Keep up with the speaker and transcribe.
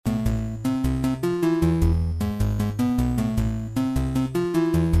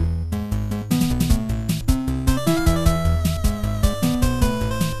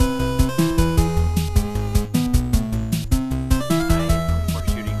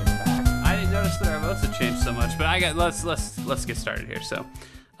I got let's get started here. So,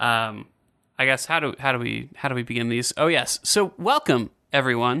 I guess how do we begin these? Oh yes. So welcome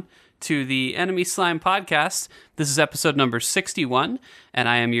everyone to the Enemy Slime podcast. This is episode number 61, and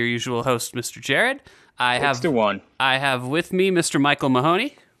I am your usual host, Mr. Jared. I have with me Mr. Michael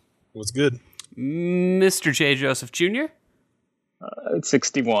Mahoney. What's good? Mr. J. Joseph Jr. It's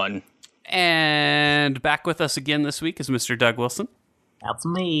 61. And back with us again this week is Mr. Doug Wilson. That's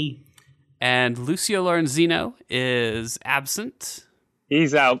me. And Lucio Lorenzino is absent.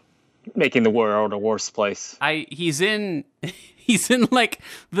 He's out making the world a worse place. He's in like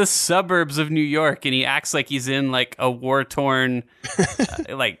the suburbs of New York, and he acts like he's in like a war-torn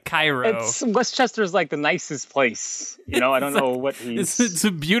like Cairo. Westchester's like the nicest place. You know, I don't know what he's... It's a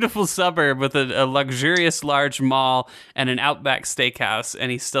beautiful suburb with a luxurious large mall and an Outback Steakhouse,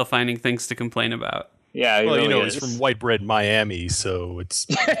 and he's still finding things to complain about. Yeah, well, really he's from white bread Miami, so it's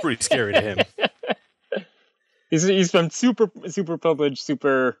pretty scary to him. He's from super privileged,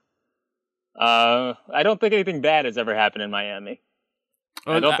 super... I don't think anything bad has ever happened in Miami.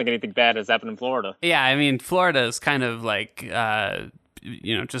 I don't think anything bad has happened in Florida. Yeah, I mean, Florida is kind of like,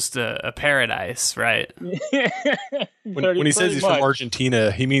 just a paradise, right? When he says he's from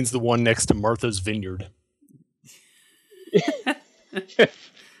Argentina, he means the one next to Martha's Vineyard.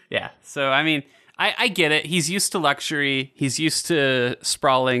 Yeah, so, I mean, I get it. He's used to luxury. He's used to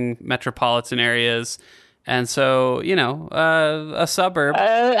sprawling metropolitan areas. And so, a suburb.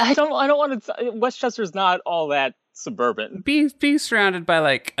 I don't want to. Westchester's not all that suburban. Being surrounded by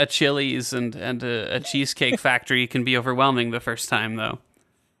like a Chili's and a cheesecake factory can be overwhelming the first time, though.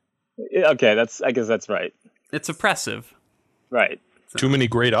 Okay, I guess that's right. It's oppressive. Right. So, too many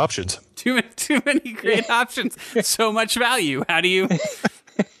great options. Too many great options. So much value. How do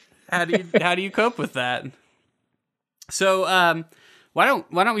you cope with that? So, Why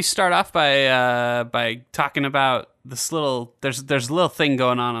don't we start off by talking about this little there's a little thing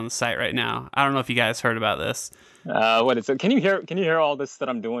going on the site right now. I don't know if you guys heard about this. What is it? Can you hear all this that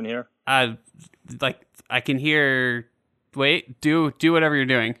I'm doing here? I can hear. Wait, do whatever you're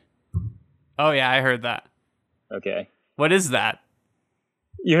doing. Oh yeah, I heard that. Okay. What is that?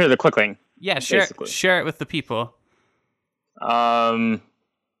 You hear the clicking? Yeah, share it with the people.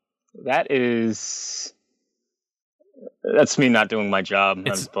 That's me not doing my job.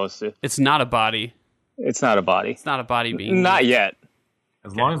 I'm supposed to. It's not a body. It's not a body. It's not a body being. Not yet.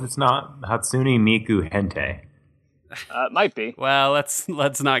 As long as it's not Hatsune Miku Hentai. It might be. Well, let's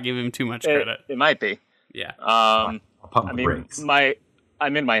not give him too much credit. It might be. Yeah. I'll pump the brakes.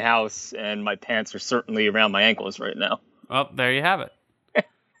 I'm in my house, and my pants are certainly around my ankles right now. Well, there you have it.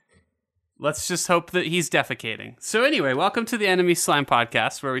 Let's just hope that he's defecating. So anyway, welcome to the Enemy Slime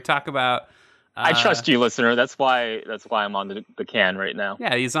podcast, where we talk about. I trust you, listener. That's why I'm on the can right now.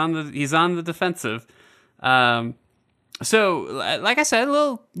 Yeah, he's on the defensive. So, like I said, a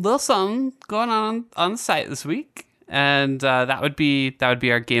little something going on the site this week, and that would be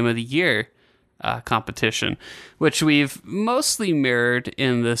our Game of the Year competition, which we've mostly mirrored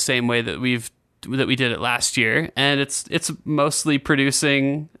in the same way that we did it last year, and it's mostly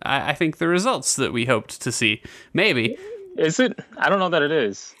producing, I think, the results that we hoped to see. Maybe. Is it? I don't know that it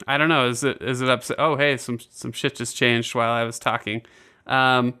is. I don't know. Is it upset? Oh, hey, some shit just changed while I was talking.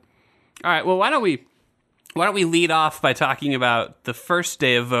 All right. Well, why don't we lead off by talking about the first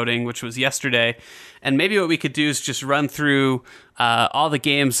day of voting, which was yesterday, and maybe what we could do is just run through all the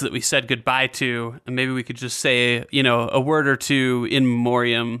games that we said goodbye to, and maybe we could just say, a word or two in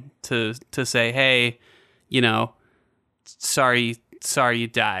memoriam to say, hey, sorry you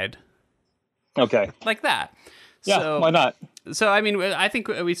died. Okay. Like that. Yeah, so, why not? So, I mean, I think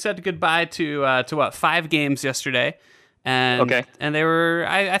we said goodbye to 5 games yesterday, and okay. And they were,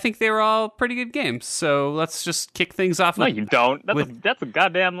 I think they were all pretty good games. So let's just kick things off. No, you don't. That's a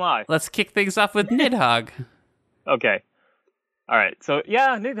goddamn lie. Let's kick things off with Nidhogg. Okay. All right. So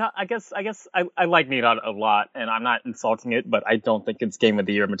yeah, Nidhogg. I guess I like Nidhogg a lot, and I'm not insulting it, but I don't think it's Game of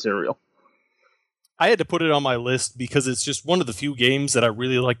the Year material. I had to put it on my list because it's just one of the few games that I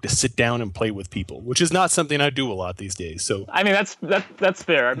really like to sit down and play with people, which is not something I do a lot these days. So I mean, that's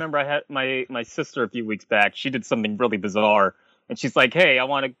fair. I remember I had my sister a few weeks back. She did something really bizarre, and she's like, "Hey, I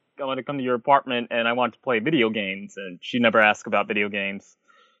want to come to your apartment and I want to play video games." And she never asked about video games,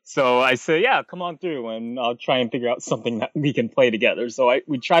 so I said, "Yeah, come on through, and I'll try and figure out something that we can play together." So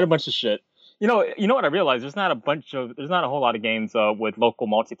we tried a bunch of shit. You know what I realized? There's not a whole lot of games with local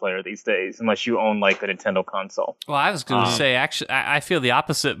multiplayer these days, unless you own like a Nintendo console. Well, I was going to say, actually, I feel the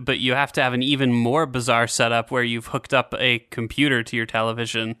opposite, but you have to have an even more bizarre setup where you've hooked up a computer to your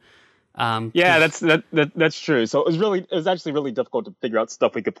television. Yeah, that's true. So it was actually really difficult to figure out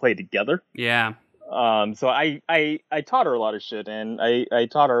stuff we could play together. Yeah. So I taught her a lot of shit, and I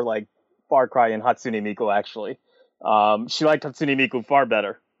taught her like Far Cry and Hatsune Miku actually. She liked Hatsune Miku far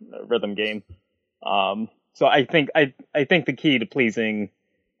better, rhythm game. So I think the key to pleasing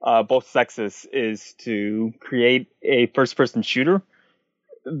both sexes is to create a first person shooter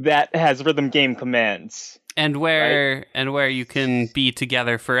that has rhythm game commands. And where you can be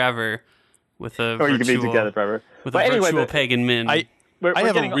together forever with a or you can be together forever. With but a anyway, virtual Pagan Min. I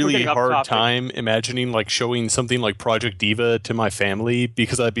have a really hard time imagining like showing something like Project Diva to my family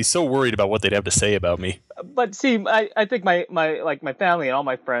because I'd be so worried about what they'd have to say about me. But see, I think my family and all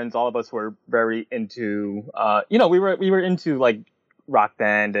my friends, all of us were very into we were into like Rock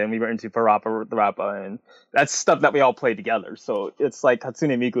Band, and we were into Parappa the Rappa, and that's stuff that we all played together. So it's like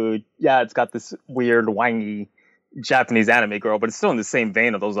Hatsune Miku, yeah, it's got this weird wangy Japanese anime girl, but it's still in the same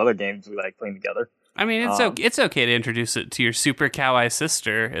vein of those other games we like playing together. I mean, it's okay to introduce it to your super kawaii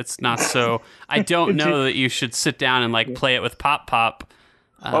sister. It's not so. I don't know that you should sit down and like play it with Pop Pop.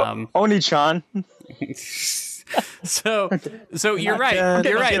 Oni-chan. So you're right.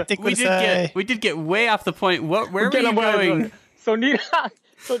 You're right. We did get way off the point. Where were you going? So Nidhogg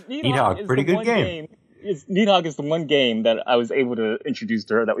is pretty the good one game. Nidhogg is the one game that I was able to introduce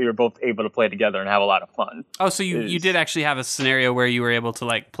to her that we were both able to play together and have a lot of fun. Oh, so you did actually have a scenario where you were able to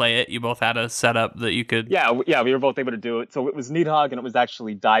like play it. You both had a setup that you could. Yeah, we were both able to do it. So it was Nidhogg and it was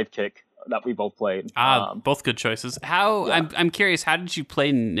actually Dive Kick that we both played. Both good choices. I'm curious. How did you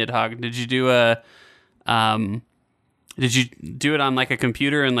play Nidhogg? Did you do Did you do it on like a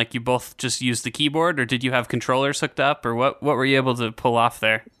computer and like you both just used the keyboard, or did you have controllers hooked up, or what were you able to pull off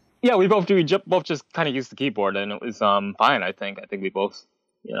there? Yeah, we both just kind of used the keyboard, and it was fine. I think we both,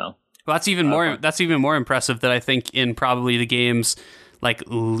 Well, that's even more impressive that I think in probably the game's like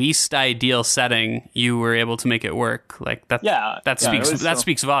least ideal setting, you were able to make it work. Like that. Yeah, that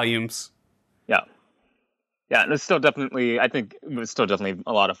speaks volumes. Yeah, and it's still definitely. I think it was still definitely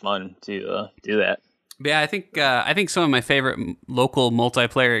a lot of fun to do that. Yeah, I think some of my favorite local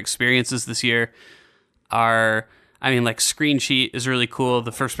multiplayer experiences this year are. I mean, like Screen Sheet is really cool.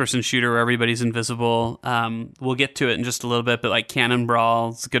 The first-person shooter where everybody's invisible. We'll get to it in just a little bit, but like Cannon Brawl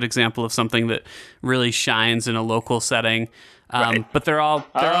is a good example of something that really shines in a local setting. Right. But they're all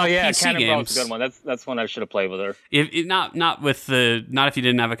PC Cannon games. Brawl's a good one. That's one I should have played with her. Not if you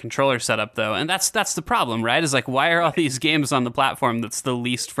didn't have a controller set up though, and that's the problem, right? Is like why are all these games on the platform that's the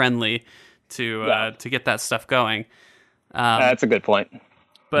least friendly to get that stuff going? That's a good point.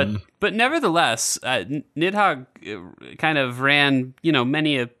 But nevertheless, Nidhogg kind of ran,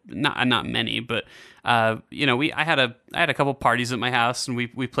 many not many, but I had a couple parties at my house and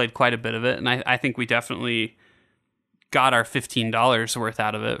we played quite a bit of it, and I think we definitely got our $15 worth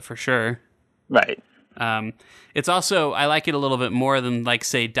out of it for sure. Right. It's also I like it a little bit more than like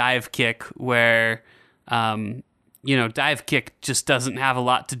say Dive Kick, where Dive Kick just doesn't have a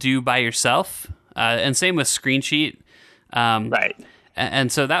lot to do by yourself, and same with Screen Sheet. Right.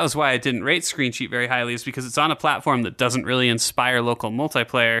 And so that was why I didn't rate Screen Sheet very highly, is because it's on a platform that doesn't really inspire local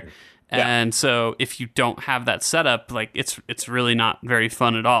multiplayer. And so if you don't have that setup, like it's really not very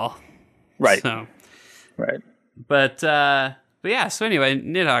fun at all. Right. So, right. But yeah. So anyway,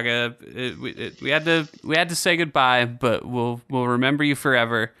 Nidhogg, we had to say goodbye, but we'll remember you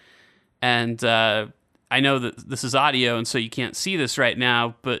forever. And I know that this is audio, and so you can't see this right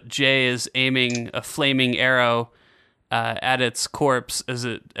now, but Jay is aiming a flaming arrow at its corpse as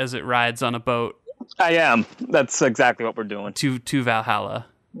it rides on a boat. I am. That's exactly what we're doing. To Valhalla.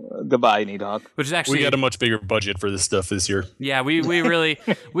 Goodbye, Nidhogg. Which is actually we got a much bigger budget for this stuff this year. Yeah, we really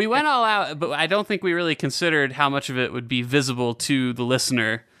we went all out, but I don't think we really considered how much of it would be visible to the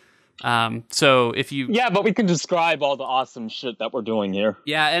listener. So if you but we can describe all the awesome shit that we're doing here.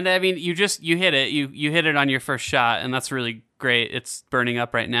 Yeah, and I mean you hit it. You hit it on your first shot, and that's really great. It's burning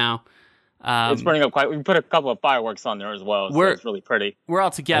up right now. It's burning up quite. We put a couple of fireworks on there as well, so it's really pretty. We're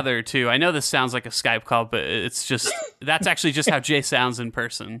all together too. I know this sounds like a Skype call, but it's just that's actually just how Jay sounds in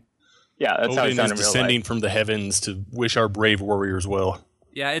person. Yeah, that's how he sounds in real life. Descending from the heavens to wish our brave warriors well.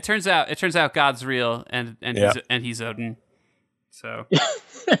 Yeah, it turns out God's real, and he's Odin. So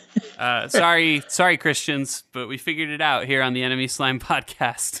sorry Christians, but we figured it out here on the Enemy Slime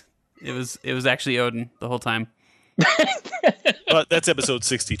podcast. It was actually Odin the whole time. But that's episode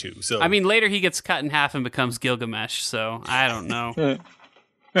 62. So I mean, later he gets cut in half and becomes Gilgamesh. So I don't know.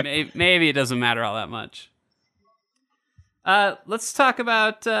 Maybe it doesn't matter all that much. Let's talk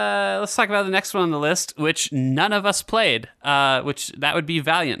about the next one on the list, which none of us played. Which that would be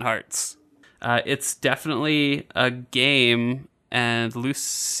Valiant Hearts. It's definitely a game, and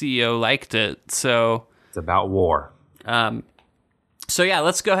Lucio liked it. So it's about war. So yeah,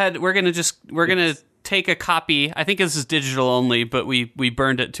 let's go ahead. We're gonna take a copy. I think this is digital only, but we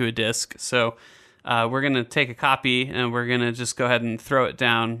burned it to a disc. So we're gonna take a copy and we're gonna just go ahead and throw it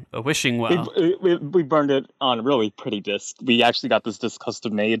down a wishing well. We burned it on a really pretty disc. We actually got this disc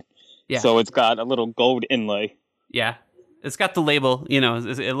custom made. Yeah. So it's got a little gold inlay. Yeah. It's got the label,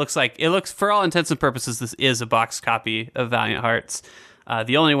 it looks for all intents and purposes, this is a box copy of Valiant Hearts,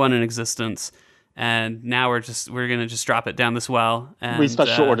 the only one in existence. And now we're going to just drop it down this well. And, we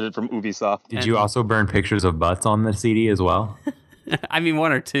special ordered it from Ubisoft. Did you also burn pictures of butts on the CD as well? I mean,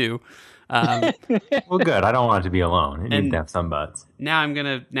 one or two. Well, good. I don't want it to be alone. It needs to have some butts. Now I'm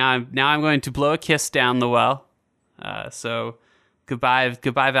going to blow a kiss down the well. So goodbye,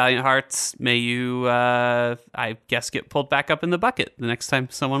 Valiant Hearts. May you, I guess, get pulled back up in the bucket the next time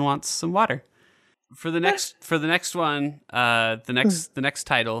someone wants some water. For the next one, the next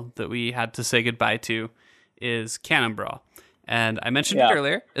title that we had to say goodbye to is Cannon Brawl, and I mentioned it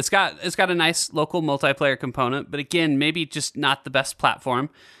earlier. It's got a nice local multiplayer component, but again, maybe just not the best platform.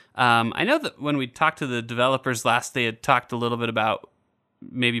 I know that when we talked to the developers last, they had talked a little bit about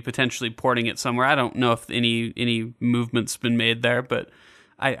maybe potentially porting it somewhere. I don't know if any movement's been made there, but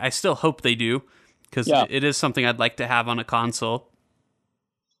I still hope they do, because it is something I'd like to have on a console.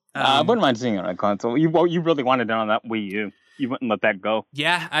 I wouldn't mind seeing it on a console. You really wanted it on that Wii U. You wouldn't let that go.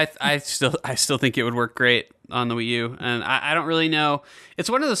 Yeah, I still think it would work great on the Wii U, and I don't really know. It's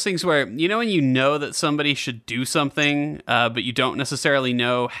one of those things where when you know that somebody should do something, but you don't necessarily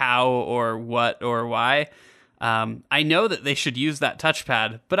know how or what or why. I know that they should use that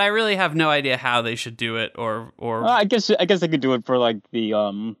touchpad, but I really have no idea how they should do it. Or I guess they could do it for like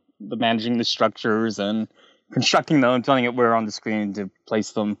the managing the structures and constructing them and telling it where on the screen to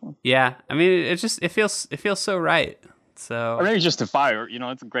place them. Yeah, I mean, it feels so right. So, or maybe just to fire.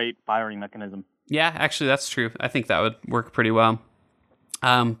 It's a great firing mechanism. Yeah, actually, that's true. I think that would work pretty well.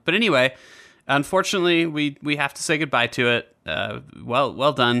 But anyway, unfortunately, we have to say goodbye to it.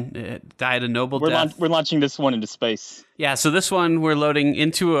 Well done. It died a noble death. We're launching this one into space. Yeah, so this one we're loading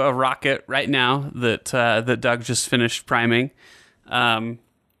into a rocket right now that Doug just finished priming.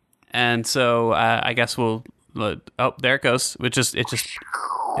 And so I guess we'll. Oh, there it goes. Yep.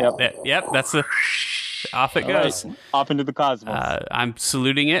 That's off it goes. Right. Off into the cosmos. I'm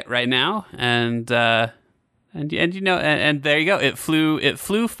saluting it right now, and there you go. It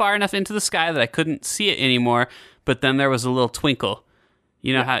flew far enough into the sky that I couldn't see it anymore. But then there was a little twinkle.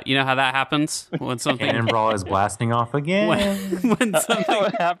 You know how that happens when something Cannon Brawl is blasting off again. When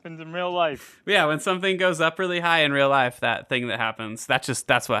something happens in real life. Yeah, when something goes up really high in real life, that thing that happens.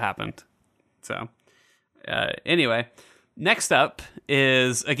 That's what happened. So. Anyway, next up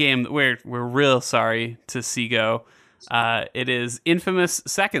is a game that we're real sorry to see go. It is Infamous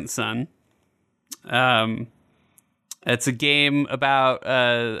Second Son. It's a game about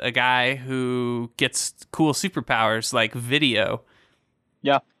a guy who gets cool superpowers like video.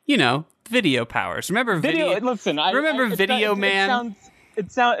 Yeah, video powers. Remember video? Listen, Video Man.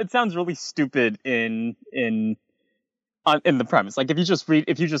 It sounds really stupid in the premise. Like if you just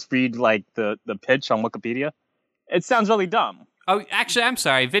read like the pitch on Wikipedia, it sounds really dumb. Oh, actually, I'm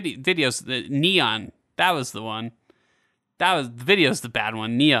sorry. Video's the Neon. That was the one. Video's the bad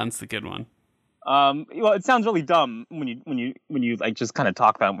one. Neon's the good one. Well, it sounds really dumb when you like just kind of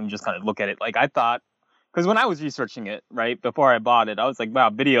talk about it, when you just kind of look at it. Like I thought, because when I was researching it right before I bought it, I was like,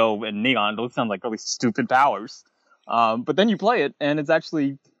 wow, Video and Neon, those sound like really stupid powers. But then you play it, and it's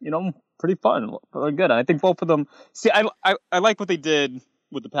actually pretty fun, really good. And I think both of them. See, I like what they did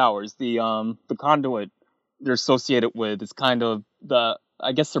with the powers. The conduit they're associated with is kind of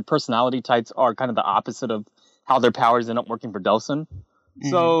I guess their personality types are kind of the opposite of how their powers end up working for Delsin. Mm-hmm.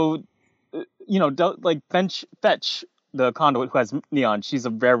 So, like Fetch, the conduit who has Neon, she's a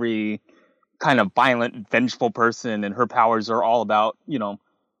very kind of violent, vengeful person, and her powers are all about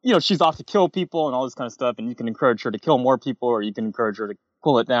she's off to kill people and all this kind of stuff, and you can encourage her to kill more people, or you can encourage her to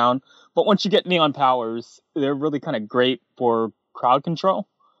cool it down. But once you get Neon powers, they're really kind of great for crowd control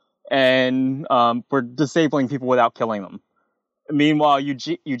and for disabling people without killing them. Meanwhile,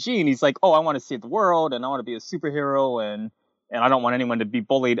 Eugene, he's like, oh, I want to save the world, and I want to be a superhero, and I don't want anyone to be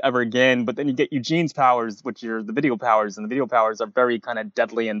bullied ever again. But then you get Eugene's powers, which are the video powers, and the video powers are very kind of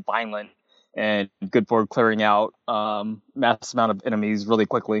deadly and violent and good for clearing out mass amount of enemies really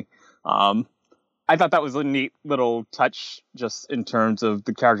quickly. I thought that was a neat little touch just in terms of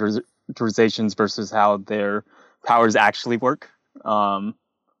the characterizations versus how their powers actually work.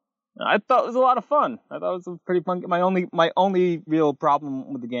 I thought it was a lot of fun. I thought it was a pretty fun. My only real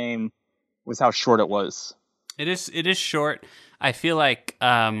problem with the game was how short it was. It is short. I feel like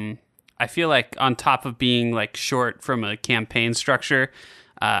I I feel like on top of being like short from a campaign structure,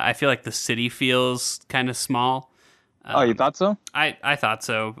 I feel like the city feels kind of small. Oh, you thought so? I thought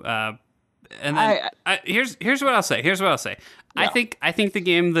so. And then here's what I'll say. Yeah. I think the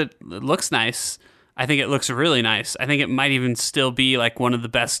game that looks nice. I think it looks really nice. I think it might even still be like one of the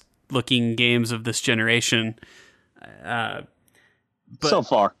best looking games of this generation. But So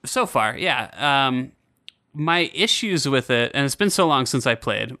far, yeah. My issues with it, and it's been so long since I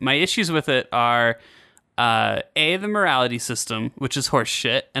played. My issues with it are the morality system, which is horse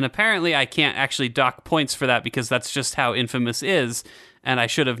shit, and apparently I can't actually dock points for that because that's just how Infamous is, and I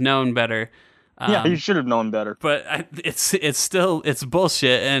should have known better. Yeah, you should have known better. But it's still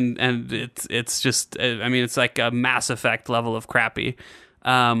bullshit, and it's just, I mean, it's like a Mass Effect level of crappy.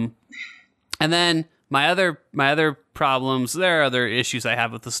 And then my other problems, there are other issues I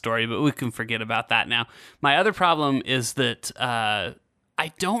have with the story, but we can forget about that now. My other problem is that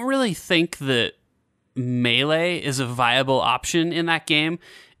I don't really think that melee is a viable option in that game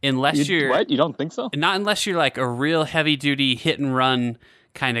unless you're... What? You don't think so? Not unless you're like a real heavy-duty hit-and-run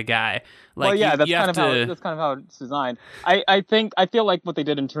kind of guy. Like, well, yeah, that's kind of how it's designed. I feel like what they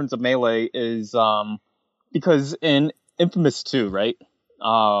did in terms of melee is because in Infamous 2, right?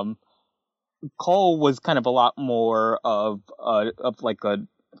 Cole was kind of a lot more of like a,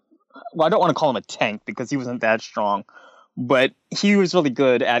 well, I don't want to call him a tank because he wasn't that strong, but he was really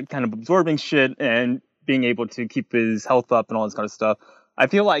good at kind of absorbing shit and being able to keep his health up and all this kind of stuff. I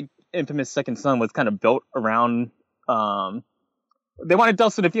feel like Infamous Second Son was kind of built around, they wanted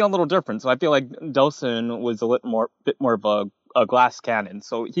Delsin to feel a little different, so I feel like Delsin was a bit more of a glass cannon,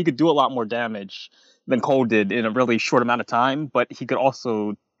 so he could do a lot more damage than Cole did in a really short amount of time, but he could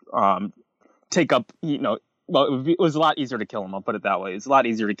also take up, well, it was a lot easier to kill him, I'll put it that way. It's a lot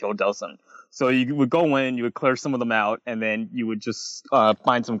easier to kill Delsin. So you would go in, you would clear some of them out, and then you would just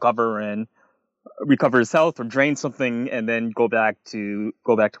find some cover and recover his health or drain something, and then go back to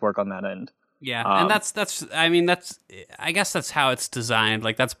work on that end. Yeah, and I guess that's how it's designed.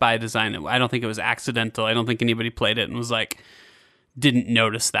 Like, that's by design. I don't think it was accidental. I don't think anybody played it and was like, didn't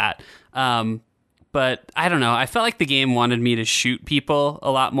notice that. But I don't know. I felt like the game wanted me to shoot people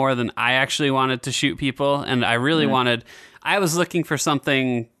a lot more than I actually wanted to shoot people. And I really I was looking for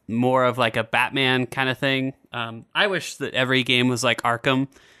something more of like a Batman kind of thing. I wish that every game was like Arkham.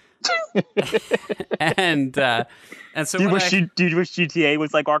 and so do you wish GTA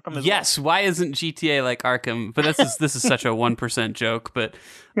was like Arkham as yes, well? Why isn't GTA like Arkham? But this is such a 1% joke, but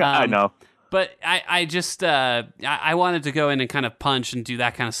I know. But I just I wanted to go in and kind of punch and do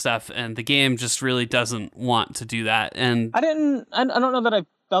that kind of stuff, and the game just really doesn't want to do that. And I don't know that I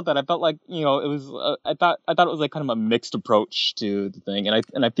felt that. I felt like, it was I thought it was like kind of a mixed approach to the thing,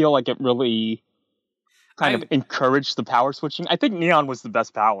 and I feel like it really kind of encouraged the power switching. I think Neon was the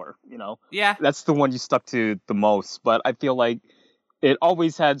best power, Yeah. That's the one you stuck to the most, but I feel like it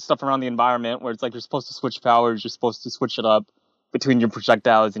always had stuff around the environment where it's like you're supposed to switch powers, you're supposed to switch it up between your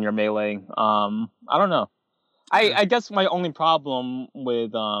projectiles and your melee. I don't know. I guess my only problem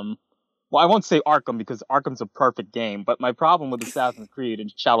with, well, I won't say Arkham because Arkham's a perfect game, but my problem with Assassin's Creed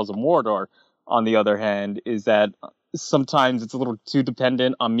and Shadows of Mordor, on the other hand, is that sometimes it's a little too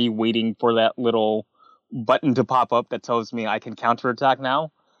dependent on me waiting for that little button to pop up that tells me I can counterattack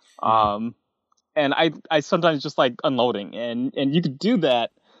now. And I sometimes just like unloading, and you could do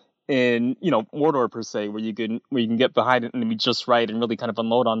that in Mordor per se, where you can get behind an enemy just right and really kind of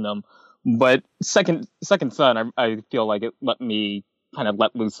unload on them. But Second Son, I feel like it let me kind of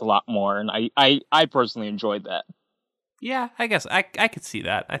let loose a lot more, and I personally enjoyed that. Yeah, I guess I could see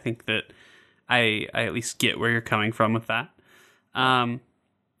that. I think that I at least get where you're coming from with that. I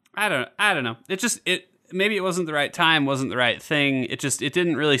don't know. Maybe it wasn't the right time, wasn't the right thing. It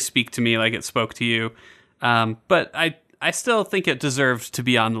didn't really speak to me like it spoke to you. But I still think it deserved to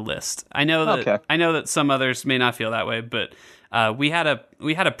be on the list. I know that some others may not feel that way, but we had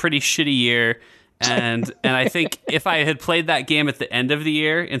a pretty shitty year, and I think if I had played that game at the end of the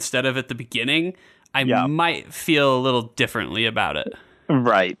year instead of at the beginning, I might feel a little differently about it.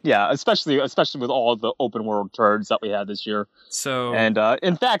 Right. Yeah. Especially with all the open world turds that we had this year. So, and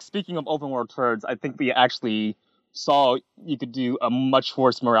in fact, speaking of open world turds, I think we actually saw you could do a much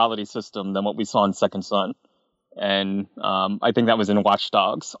worse morality system than what we saw in Second Son. And I think that was in Watch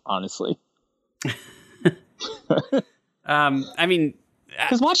Dogs, honestly. I mean,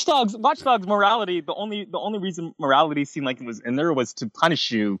 because Watch Dogs morality, the only reason morality seemed like it was in there was to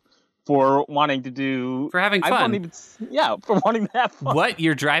punish you for wanting to do, for having fun. For wanting to have fun. What?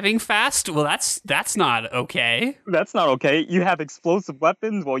 You're driving fast? Well, that's not okay. That's not okay. You have explosive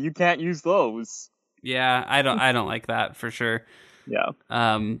weapons. Well, you can't use those. Yeah, I don't like that for sure. Yeah.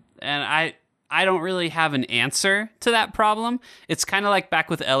 And I don't really have an answer to that problem. It's kind of like back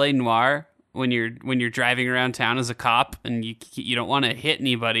with LA Noire when you're driving around town as a cop and you don't want to hit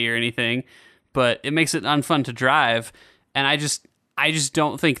anybody or anything, but it makes it unfun to drive. And I just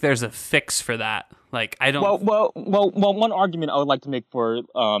don't think there's a fix for that. Like, I don't. Well. One argument I would like to make for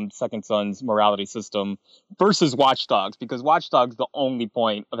Second Son's morality system versus Watch Dogs, because Watch Dogs, the only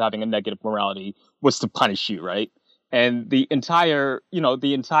point of having a negative morality was to punish you, right? And the entire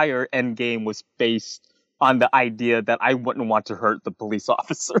end game was based on the idea that I wouldn't want to hurt the police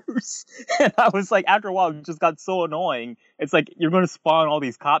officers. And I was like, after a while, it just got so annoying. It's like, you're going to spawn all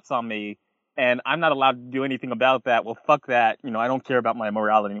these cops on me, and I'm not allowed to do anything about that. Well, fuck that. I don't care about my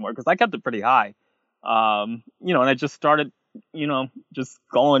morality anymore, because I kept it pretty high. And I just started, just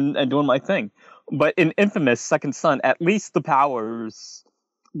going and doing my thing. But in Infamous Second Son, at least the powers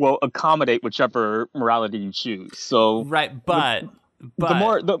will accommodate whichever morality you choose. So right, but the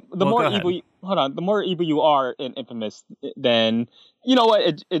more evil. Hold on, the more evil you are in Infamous, then you know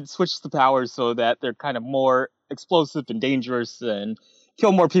what? It switches the powers so that they're kind of more explosive and dangerous and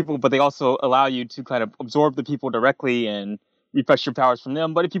kill more people, but they also allow you to kind of absorb the people directly and refresh your powers from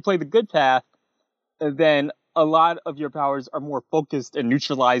them. But if you play the good path, then a lot of your powers are more focused and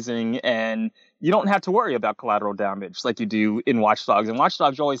neutralizing, and you don't have to worry about collateral damage like you do in Watch Dogs. In Watch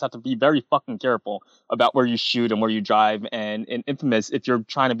Dogs, you always have to be very fucking careful about where you shoot and where you drive. And in Infamous, if you're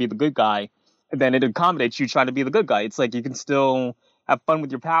trying to be the good guy, then it accommodates you trying to be the good guy. It's like you can still have fun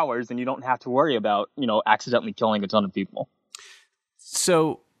with your powers, and you don't have to worry about, accidentally killing a ton of people.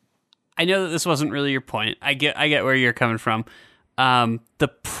 So I know that this wasn't really your point. I get where you're coming from. The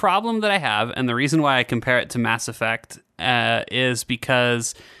problem that I have, and the reason why I compare it to Mass Effect, is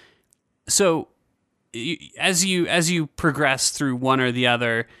because as you progress through one or the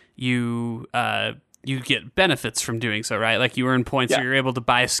other, you get benefits from doing so, right? Like you earn points, or you're able to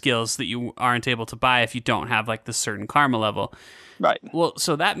buy skills that you aren't able to buy if you don't have like this certain karma level. Right. Well,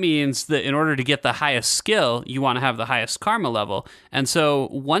 so that means that in order to get the highest skill, you want to have the highest karma level. And so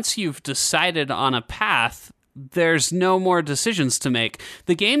once you've decided on a path, there's no more decisions to make.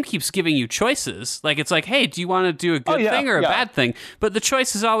 The game keeps giving you choices. Like, it's like, hey, do you want to do a good thing or a bad thing? But the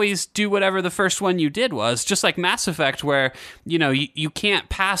choice is always do whatever the first one you did was. Just like Mass Effect, where, you can't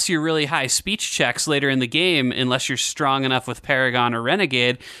pass your really high speech checks later in the game unless you're strong enough with Paragon or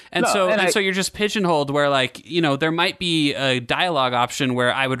Renegade. And so you're just pigeonholed where, like, there might be a dialogue option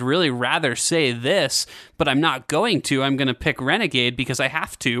where I would really rather say this, but I'm not going to. I'm going to pick Renegade because I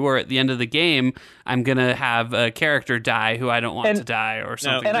have to, or at the end of the game, I'm going to have a character die who I don't want to die or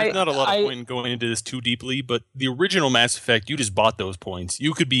something. Now, there's not a lot of point in going into this too deeply, but the original Mass Effect, you just bought those points.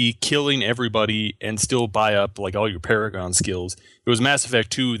 You could be killing everybody and still buy up like all your Paragon skills. It was Mass Effect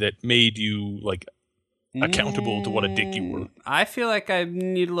 2 that made you like accountable to what a dick you were. I feel like I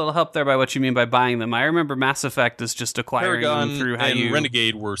need a little help there by what you mean by buying them. I remember Mass Effect is just acquiring Paragon them through how and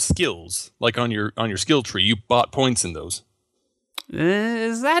Renegade were skills, like on your skill tree. You bought points in those.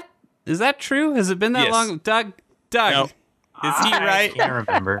 Is that true? Has it been that long? Doug, no. Is he right? I can't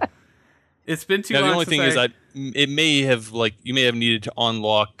remember. It's been too long. The only thing is it may have you may have needed to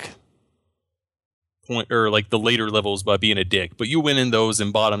unlock point or like the later levels by being a dick, but you went in those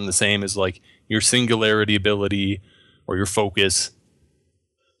and bought them the same as like your singularity ability or your focus.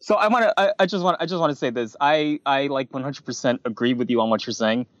 So I just want to say this. I like 100% agree with you on what you're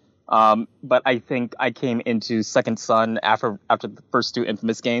saying. But I think I came into Second Son after the first two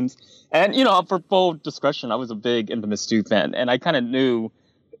Infamous games. And, for full discretion, I was a big Infamous 2 fan. And I kind of knew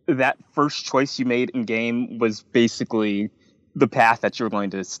that first choice you made in game was basically the path that you were going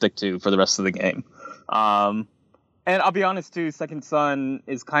to stick to for the rest of the game. And I'll be honest, too, Second Son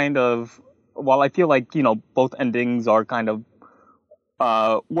is kind of, while I feel like, both endings are kind of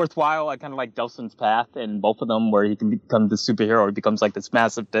worthwhile, I kind of like Delsin's path in both of them, where he can become the superhero or he becomes like this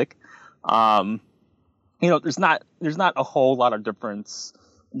massive dick. There's not a whole lot of difference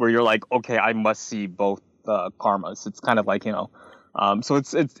where you're like, okay, I must see both karmas. It's kind of like, so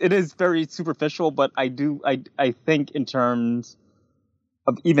it is very superficial, but I think in terms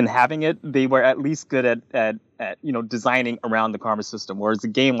of even having it, they were at least good at designing around the karma system, whereas a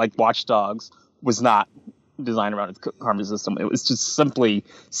game like Watch Dogs was not designed around its karma system. It was just simply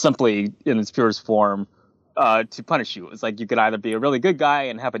in its purest form to punish you. It's like you could either be a really good guy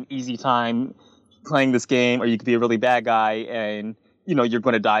and have an easy time playing this game, or you could be a really bad guy and you're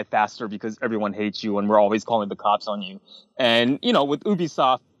going to die faster because everyone hates you and we're always calling the cops on you. And with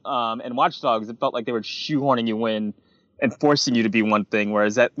Ubisoft and Watch Dogs, it felt like they were shoehorning you in and forcing you to be one thing,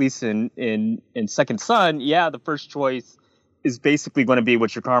 whereas at least in Second Son, the first choice is basically going to be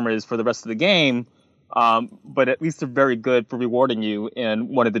what your karma is for the rest of the game. but at least they're very good for rewarding you in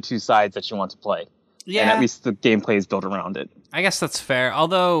one of the two sides that you want to play. Yeah. And at least the gameplay is built around it. I guess that's fair.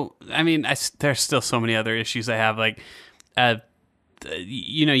 Although, I mean, there's still so many other issues I have. Like,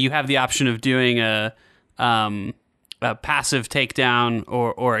 you have the option of doing a passive takedown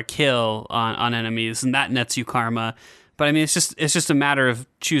or a kill on enemies, and that nets you karma. But I mean, it's just a matter of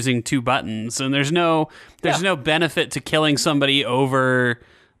choosing two buttons, and there's no benefit to killing somebody over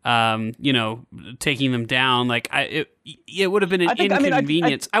taking them down. Like it would have been an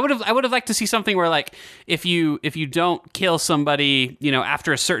inconvenience. I would have liked to see something where, like, if you don't kill somebody,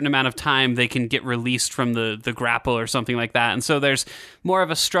 after a certain amount of time, they can get released from the grapple or something like that. And so there's more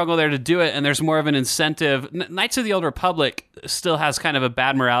of a struggle there to do it, and there's more of an incentive. Knights of the Old Republic still has kind of a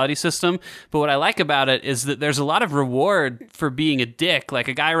bad morality system, but what I like about it is that there's a lot of reward for being a dick. Like,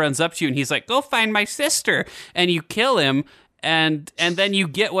 a guy runs up to you and he's like, "Go find my sister," and you kill him. And then you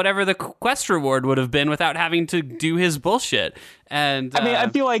get whatever the quest reward would have been without having to do his bullshit. And I mean, I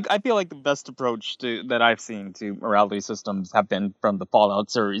feel like the best approach that I've seen to morality systems have been from the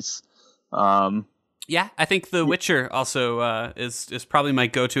Fallout series. Yeah, I think The Witcher also is probably my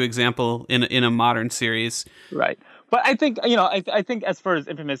go-to example in a modern series. Right, but I think I think as far as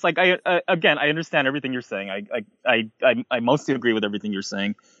Infamous, like I understand everything you're saying. I mostly agree with everything you're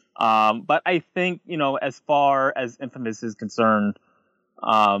saying. But I think, as far as Infamous is concerned,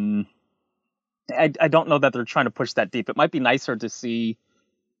 I don't know that they're trying to push that deep. It might be nicer to see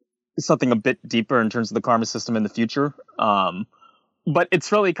something a bit deeper in terms of the karma system in the future. But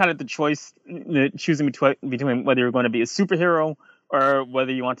it's really kind of the choice, choosing between whether you're going to be a superhero or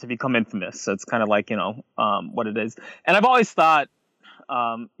whether you want to become infamous. So it's kind of like, what it is. And I've always thought,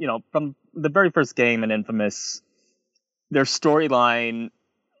 from the very first game in Infamous, their storyline,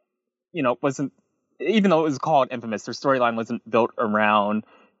 wasn't, even though it was called Infamous, their storyline wasn't built around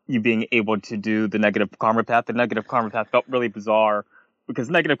you being able to do the negative karma path. The negative karma path felt really bizarre because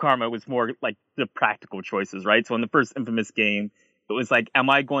negative karma was more like the practical choices, right? So in the first Infamous game, it was like, am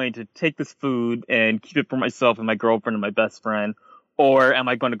I going to take this food and keep it for myself and my girlfriend and my best friend? Or am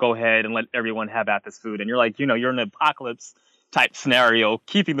I going to go ahead and let everyone have at this food? And you're like, you're in an apocalypse type scenario.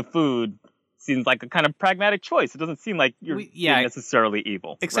 Keeping the food seems like a kind of pragmatic choice. It doesn't seem like you're being necessarily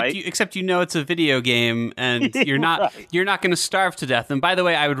evil, right? Except it's a video game, and you're not right. You're not going to starve to death. And by the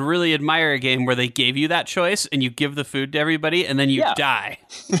way, I would really admire a game where they gave you that choice, and you give the food to everybody, and then you die.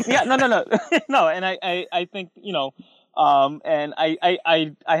 Yeah, no, no. And I think and I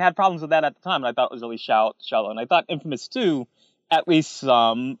had problems with that at the time, and I thought it was really shallow. And I thought Infamous 2 at least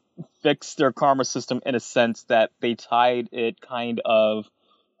fixed their karma system in a sense that they tied it kind of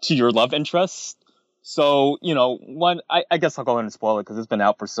to your love interest. So, I guess I'll go in and spoil it because it's been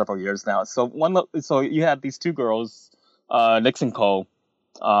out for several years now. So you had these two girls, Nyx and Ko,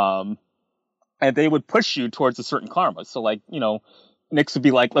 and they would push you towards a certain karma. So Nyx would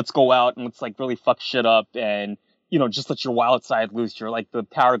be like, let's go out and let's really fuck shit up and, just let your wild side loose. You're like the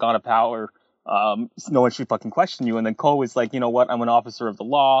paragon of power. No one should fucking question you. And then Ko is like, you know what? I'm an officer of the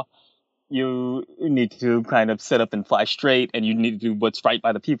law. You need to kind of sit up and fly straight, and you need to do what's right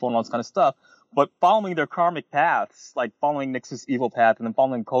by the people and all this kind of stuff. But following their karmic paths, like following Nyx's evil path and then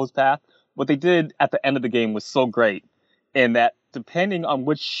following Ko's path, what they did at the end of the game was so great in that depending on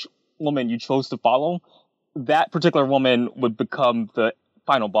which woman you chose to follow, that particular woman would become the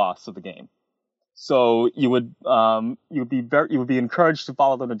final boss of the game. So you would be encouraged to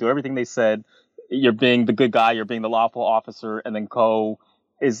follow them and do everything they said. You're being the good guy, you're being the lawful officer, and then Ko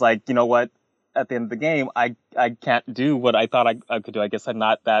is like, you know what? At the end of the game, I can't do what I thought I could do. I guess I'm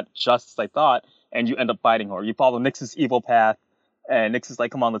not that just as I thought, and you end up fighting her. You follow Nyx's evil path, and Nyx is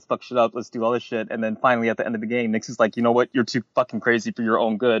like, come on, let's fuck shit up, let's do all this shit. And then finally, at the end of the game, Nyx is like, you know what? You're too fucking crazy for your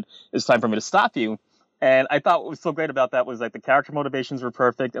own good. It's time for me to stop you. And I thought what was so great about that was like the character motivations were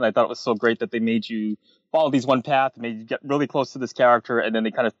perfect, and I thought it was so great that they made you follow these one path, made you get really close to this character, and then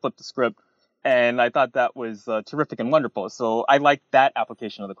they kind of flipped the script. And I thought that was terrific and wonderful. So I liked that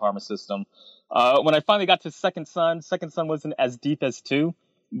application of the karma system. When I finally got to Second Son wasn't as deep as 2,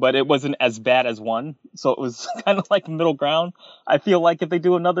 but it wasn't as bad as 1. So it was kind of like middle ground. I feel like if they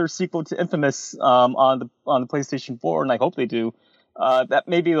do another sequel to Infamous on the PlayStation 4, and I hope they do, that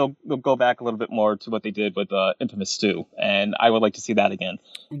maybe they'll go back a little bit more to what they did with Infamous 2. And I would like to see that again.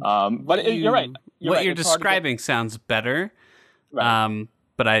 But you're right. What you're describing sounds better. Right.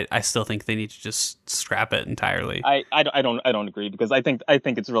 But I still think they need to just scrap it entirely. I don't agree because I think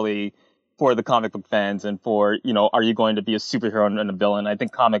it's really for the comic book fans and for, are you going to be a superhero and a villain? I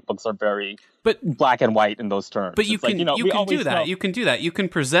think comic books are very black and white in those terms. But you can do that. You can do that. You can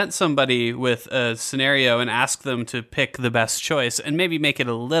present somebody with a scenario and ask them to pick the best choice, and maybe make it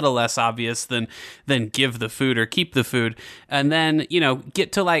a little less obvious than give the food or keep the food, and then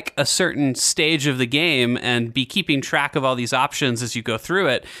get to like a certain stage of the game and be keeping track of all these options as you go through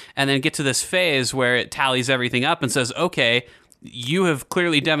it, and then get to this phase where it tallies everything up and says, okay, you have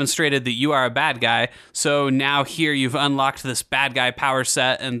clearly demonstrated that you are a bad guy, so now here you've unlocked this bad guy power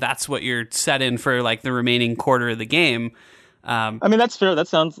set, and that's what you're set in for like the remaining quarter of the game. I mean, that's fair. That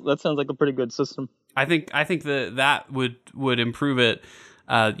sounds like a pretty good system. I think that would improve it,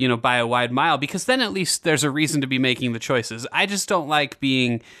 by a wide mile, because then at least there's a reason to be making the choices. I just don't like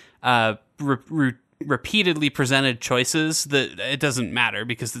being repeatedly presented choices that it doesn't matter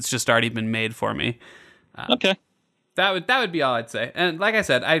because it's just already been made for me. Okay. That would be all I'd say. And like I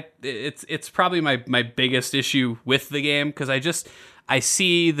said, it's probably my biggest issue with the game, because I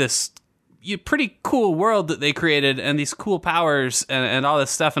see this pretty cool world that they created and these cool powers and all this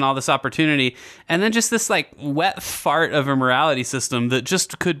stuff and all this opportunity, and then just this like wet fart of a morality system that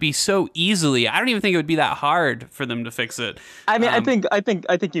just could be so easily. I don't even think it would be that hard for them to fix it. I mean, I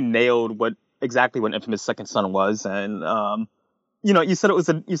think you nailed exactly what Infamous Second Son was, and you said it was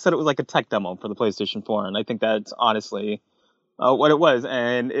like a tech demo for the PlayStation 4, and I think that's honestly what it was.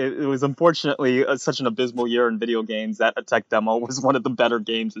 And it was unfortunately such an abysmal year in video games that a tech demo was one of the better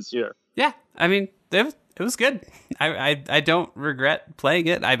games this year. Yeah, I mean, it was good. I don't regret playing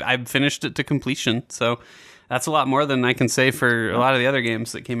it. I've finished it to completion, so that's a lot more than I can say for a lot of the other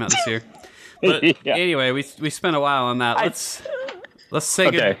games that came out this year. But Yeah. Anyway, we spent a while on that. Let's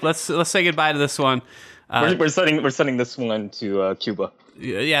say let's say goodbye to this one. We're sending this one to Cuba.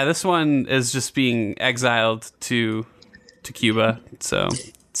 Yeah, this one is just being exiled to Cuba. So,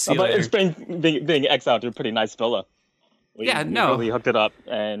 see you but later. it's being exiled to a pretty nice villa. We really hooked it up,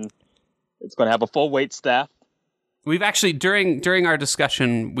 and it's going to have a full wait staff. We've actually during our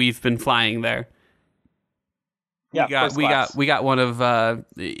discussion, we've been flying there. Yeah, we got one of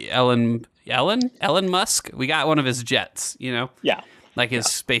Elon Musk. We got one of his jets. Yeah, like his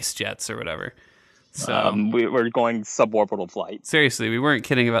space jets or whatever. So we're going suborbital flight. Seriously, we weren't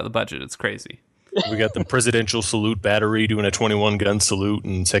kidding about the budget. It's crazy. We got the presidential salute battery doing a 21 gun salute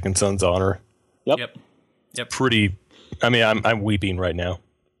in Second Son's honor. Yep. Pretty. I mean, I'm weeping right now.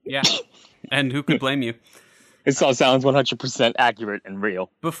 Yeah, and who could blame you? It all sounds 100% accurate and real.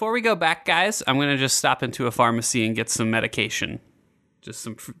 Before we go back, guys, I'm gonna just stop into a pharmacy and get some medication, just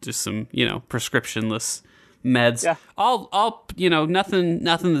some prescriptionless meds. Yeah. All nothing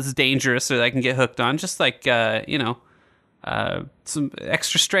that's dangerous or that I can get hooked on. Just like some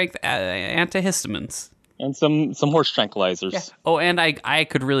extra strength antihistamines and some horse tranquilizers. Yeah. Oh, and I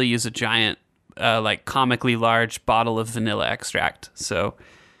could really use a giant, like comically large bottle of vanilla extract. So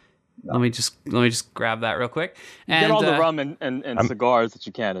let me just grab that real quick. And get all the rum and cigars that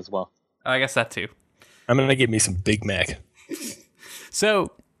you can as well. I guess that too. I'm gonna get me some Big Mac.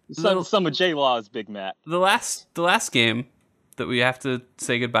 So some of J-Law's Big Mac. The last game that we have to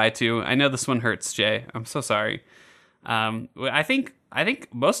say goodbye to. I know this one hurts, Jay. I'm so sorry. I think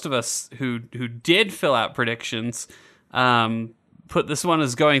most of us who did fill out predictions put this one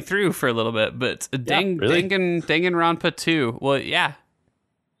as going through for a little bit, but Danganronpa 2. Well, yeah.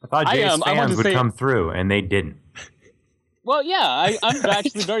 I thought Jay's fans would come through, and they didn't. Well, yeah, I'm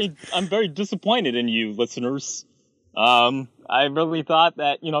actually very disappointed in you, listeners. I really thought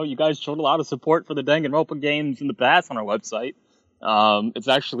that, you guys showed a lot of support for the Danganronpa games in the past on our website. It's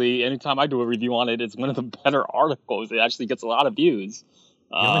actually, anytime I do a review on it, it's one of the better articles. It actually gets a lot of views.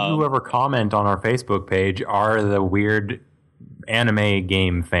 The only whoever comment on our Facebook page are the weird anime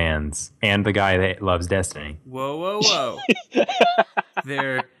game fans and the guy that loves Destiny. Whoa.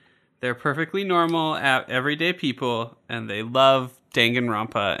 They're perfectly normal, everyday people, and they love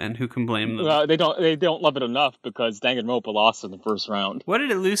Danganronpa, and who can blame them? They don't love it enough because Danganronpa lost in the first round. What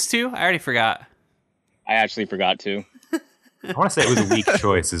did it lose to? I already forgot. I actually forgot to. I want to say it was a weak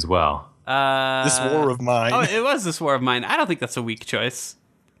choice as well. This War of Mine. Oh, it was This War of Mine. I don't think that's a weak choice.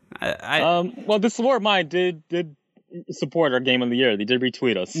 Well, This War of Mine did support our game of the year. They did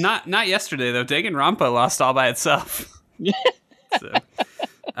retweet us. Not yesterday though. Danganronpa lost all by itself. So,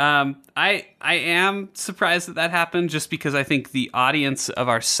 I am surprised that happened, just because I think the audience of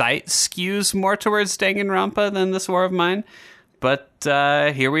our site skews more towards Danganronpa than This War of Mine. But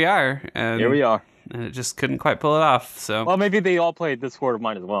here we are. And it just couldn't quite pull it off. So, well, maybe they all played This War of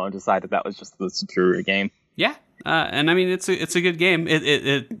Mine as well and decided that was just the superior game. Yeah, and I mean it's a good game.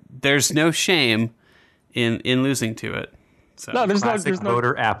 There's no shame in losing to it. So. No, there's no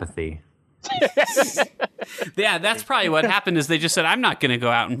voter apathy. Yeah, that's probably what happened. Is they just said, "I'm not going to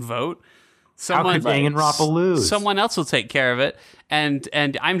go out and vote. How could Danganronpa lose? Someone else will take care of it, and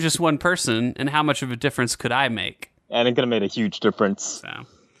I'm just one person. And how much of a difference could I make?" And it could have made a huge difference. So.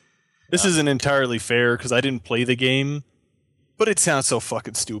 This isn't entirely fair because I didn't play the game, but it sounds so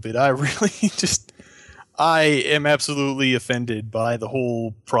fucking stupid. I am absolutely offended by the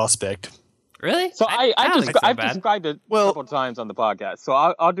whole prospect. Really? So I've bad. described it a couple times on the podcast. So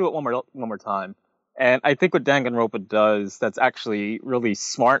I'll do it one more time. And I think what Danganronpa does that's actually really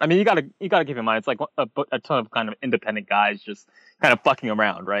smart. I mean, you gotta keep in mind it's like a ton of kind of independent guys just kind of fucking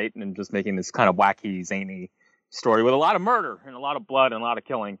around, right, and just making this kind of wacky, zany story with a lot of murder and a lot of blood and a lot of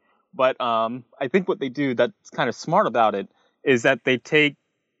killing. But I think what they do that's kind of smart about it is that they take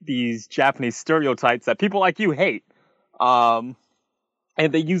these Japanese stereotypes that people like you hate, and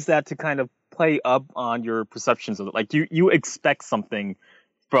they use that to kind of play up on your perceptions of it. Like you expect something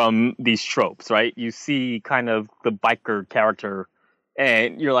from these tropes, right? You see kind of the biker character,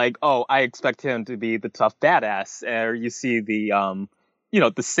 and you're like, oh, I expect him to be the tough badass. Or you see the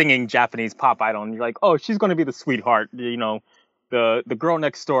the singing Japanese pop idol, and you're like, oh, she's going to be the sweetheart, the girl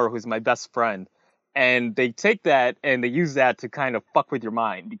next door who's my best friend. And they take that and they use that to kind of fuck with your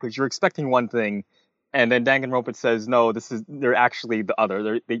mind because you're expecting one thing, and then Danganronpa says, no, they're actually the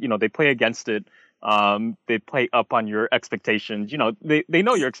other. They play against it. They play up on your expectations. They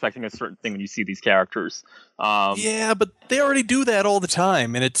know you're expecting a certain thing when you see these characters. Yeah, but they already do that all the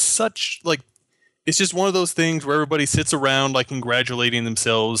time, and it's such it's just one of those things where everybody sits around like congratulating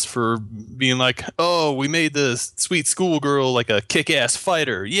themselves for being like, oh, we made the sweet schoolgirl like a kick-ass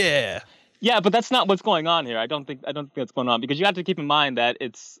fighter. Yeah. Yeah, but that's not what's going on here. I don't think that's going on because you have to keep in mind that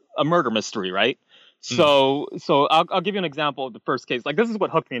it's a murder mystery, right? So I'll give you an example of the first case. Like, this is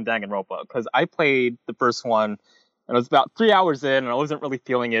what hooked me in Danganronpa because I played the first one and it was about 3 hours in and I wasn't really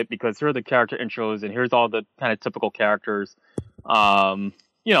feeling it because here are the character intros and here's all the kind of typical characters.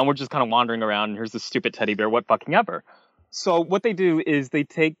 We're just kind of wandering around and here's this stupid teddy bear, what fucking ever. So what they do is they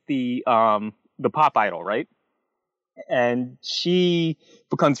take the pop idol, right? And she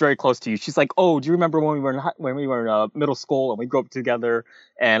becomes very close to you. She's like, "Oh, do you remember when we were in middle school and we grew up together?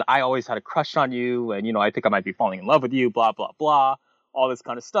 And I always had a crush on you, and I think I might be falling in love with you. Blah blah blah, all this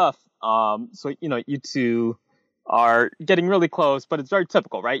kind of stuff." So you two are getting really close, but it's very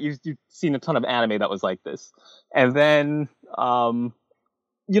typical, right? You've seen a ton of anime that was like this, and then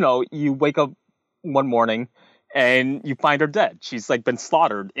you wake up one morning and you find her dead. She's like been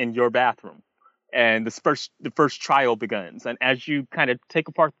slaughtered in your bathroom. And the first trial begins. And as you kind of take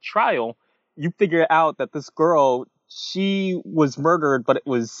apart the trial, you figure out that this girl, she was murdered, but it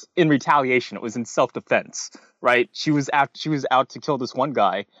was in retaliation. It was in self-defense, right? She was out to kill this one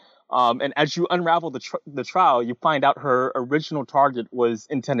guy. And as you unravel the trial, you find out her original target was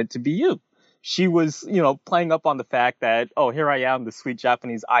intended to be you. She was, playing up on the fact that, oh, here I am, the sweet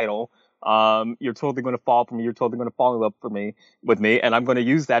Japanese idol. You're totally going to fall for me. You're totally going to fall in love with me. And I'm going to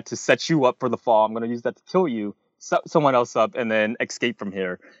use that to set you up for the fall. I'm going to use that to kill you, set someone else up, and then escape from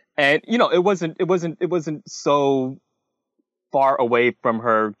here. And, it wasn't so far away from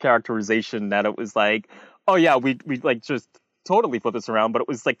her characterization that it was like, oh yeah, we like just totally flip this around, but it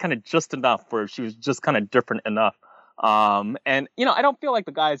was like kind of just enough where she was just kind of different enough. And I don't feel like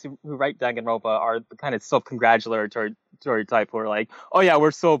the guys who write Danganronpa are the kind of self-congratulatory type who are like, oh yeah,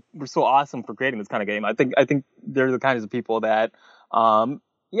 we're so awesome for creating this kind of game. I think they're the kinds of people that,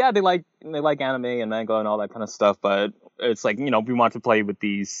 they like anime and manga and all that kind of stuff, but it's like, we want to play with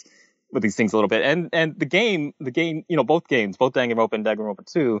these things a little bit. And the game, both games, both Danganronpa and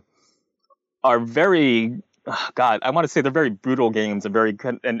Danganronpa 2 are very, I want to say they're very brutal games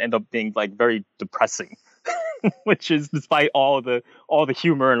and end up being like very depressing. Which is, despite all the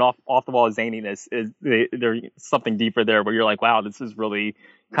humor and off the wall zaniness, there's something deeper there where you're like, wow, this is really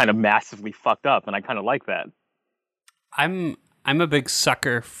kind of massively fucked up, and I kind of like that. I'm a big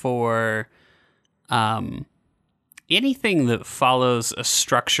sucker for anything that follows a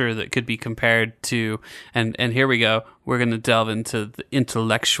structure that could be compared to, and here we go, we're going to delve into the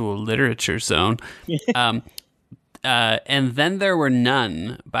intellectual literature zone. And Then There Were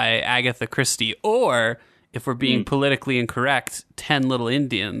None by Agatha Christie, or, if we're being politically incorrect, 10 Little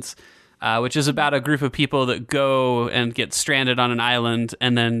Indians, which is about a group of people that go and get stranded on an island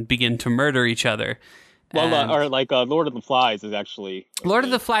and then begin to murder each other. Well, or like Lord of the Flies is actually... Lord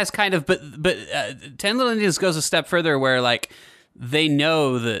of the Flies kind of, but 10 Little Indians goes a step further where, like, they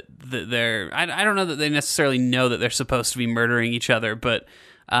know that they're... I don't know that they necessarily know that they're supposed to be murdering each other, but,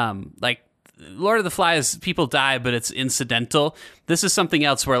 like, Lord of the Flies, people die, but it's incidental. This is something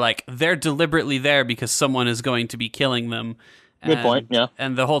else where, like, they're deliberately there because someone is going to be killing them, Good point, yeah.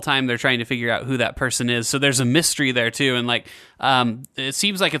 And the whole time they're trying to figure out who that person is. So there's a mystery there too. And like, it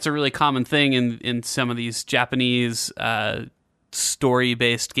seems like it's a really common thing in some of these Japanese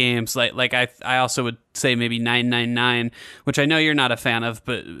story-based games. Like I also would say maybe 999, which I know you're not a fan of,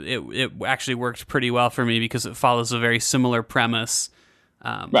 but it actually worked pretty well for me because it follows a very similar premise.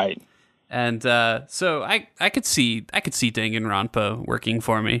 Right. And so I could see Danganronpa working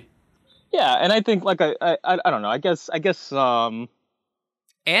for me. Yeah, and I think like I don't know. I guess And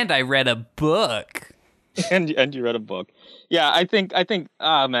I read a book. and you read a book. Yeah, I think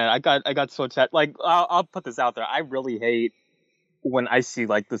oh man, I got so attached. Like I'll put this out there. I really hate when I see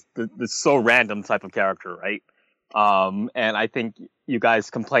like this so random type of character, right? And I think you guys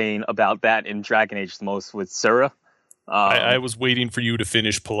complain about that in Dragon Age the most with Sarah. I was waiting for you to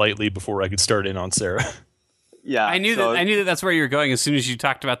finish politely before I could start in on Sarah. Yeah, I knew that that's where you were going as soon as you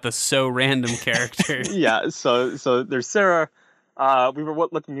talked about the so random character. Yeah, so there's Sarah. We were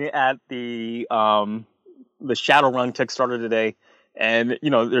looking at the Shadowrun Kickstarter today, and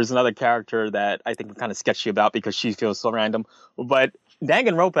there's another character that I think we're kind of sketchy about because she feels so random. But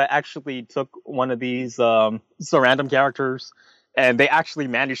Danganronpa actually took one of these so random characters, and they actually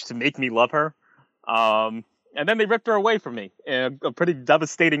managed to make me love her. And then they ripped her away from me in a pretty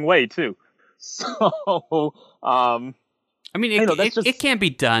devastating way too. So, I mean, it can be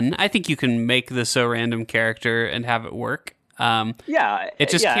done. I think you can make the so random character and have it work. Yeah, it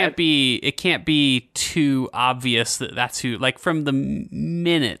just can't be. It can't be too obvious that that's who. Like from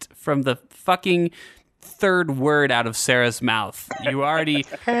the fucking third word out of Sarah's mouth, you already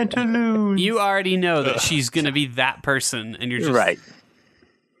Pantaloons. You already know that she's gonna be that person, and you're just right.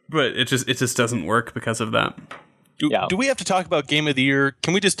 But it just doesn't work because of that. Do we have to talk about Game of the Year?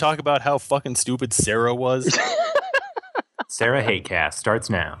 Can we just talk about how fucking stupid Sarah was? Sarah Hatecast starts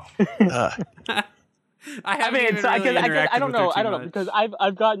now. I don't know because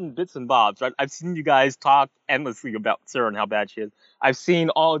I've gotten bits and bobs. Right? I've seen you guys talk endlessly about Sarah and how bad she is. I've seen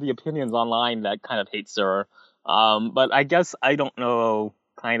all of the opinions online that kind of hate Sarah. But I guess I don't know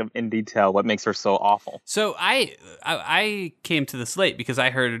kind of in detail what makes her so awful. So I came to this late because I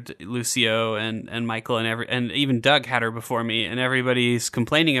heard Lucio and Michael and even Doug had her before me, and everybody's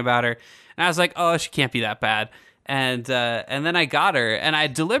complaining about her, and I was like, oh, she can't be that bad. And then I got her, and I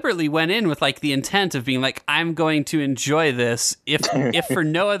deliberately went in with like the intent of being like, I'm going to enjoy this if for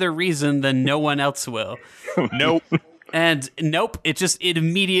no other reason than no one else will. Nope. And nope, it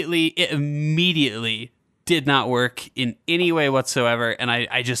immediately did not work in any way whatsoever, and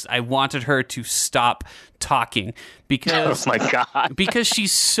I wanted her to stop talking because oh my god, because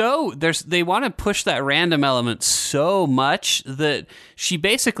she's so they want to push that random element so much that she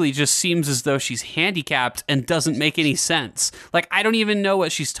basically just seems as though she's handicapped and doesn't make any sense. Like I don't even know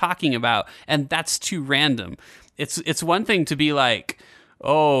what she's talking about, and that's too random. It's one thing to be like,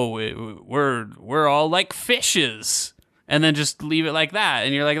 oh, we're all like fishes, and then just leave it like that,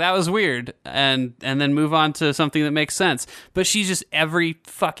 and you're like, that was weird, and then move on to something that makes sense. But she's just, every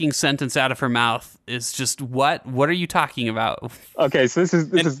fucking sentence out of her mouth is just, what are you talking about? Okay, so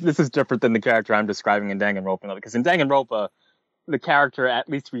this is different than the character I'm describing in Danganronpa, because in Danganronpa, the character at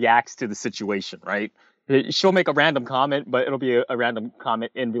least reacts to the situation, right? She'll make a random comment, but it'll be a random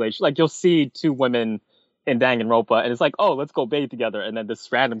comment in relation. Like, you'll see two women in Danganronpa, and it's like, oh, let's go bathe together, and then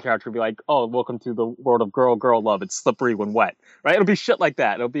this random character will be like, oh, welcome to the world of girl love, it's slippery when wet, right? It'll be shit like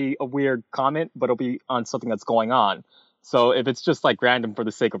that. It'll be a weird comment, but it'll be on something that's going on. So if it's just like random for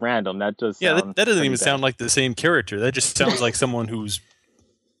the sake of random, that just that doesn't even sound like the same character. That just sounds like someone who's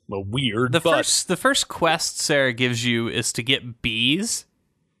weird. The first quest Sarah gives you is to get bees.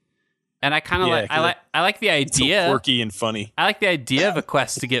 And I kind of I like the idea. So quirky and funny. I like the idea of a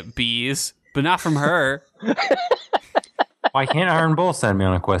quest to get bees, but not from her. Why can't Iron Bull send me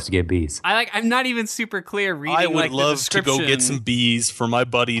on a quest to get bees? I'm not even super clear reading. I would the love to go description. get some bees for my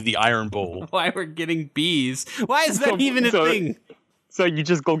buddy, the Iron Bull. Why we're getting bees? Why is that even a thing? So you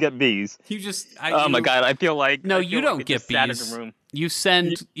just go get bees. You just. Oh my god! I feel like you don't get bees. You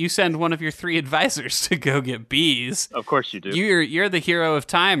send one of your 3 advisors to go get bees. Of course you do. You're the hero of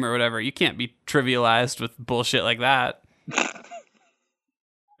time or whatever. You can't be trivialized with bullshit like that.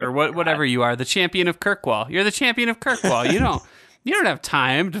 Or whatever you are, the champion of Kirkwall. You're the champion of Kirkwall. You don't have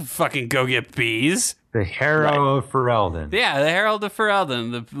time to fucking go get bees. The Herald of Ferelden. Yeah, the Herald of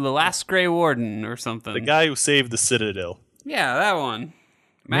Ferelden, the last Grey Warden or something. The guy who saved the Citadel. Yeah, that one.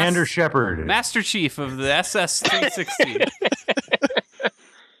 Commander Shepard. Master Chief of the SS-360.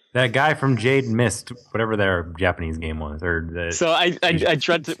 That guy from Jade Mist, whatever their Japanese game was. So I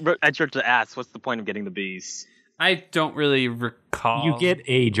dread to ask, what's the point of getting the bees? I don't really recall. You get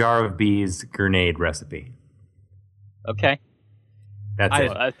a jar of bees grenade recipe. Okay. That's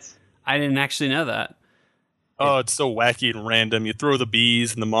it. That's I didn't actually know that. Oh, it's so wacky and random. You throw the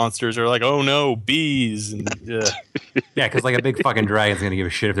bees, and the monsters are like, "Oh no, bees!" And Yeah, because like a big fucking dragon's gonna give a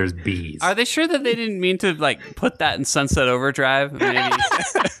shit if there's bees. Are they sure that they didn't mean to like put that in Sunset Overdrive?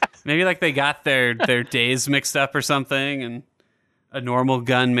 Maybe like they got their days mixed up or something, and a normal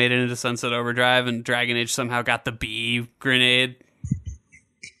gun made it into Sunset Overdrive, and Dragon Age somehow got the bee grenade.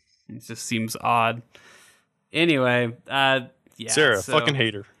 It just seems odd. Anyway, yeah. Sarah, fucking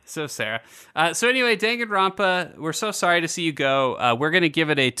hater. So Sarah. So anyway, Danganronpa, we're so sorry to see you go. We're going to give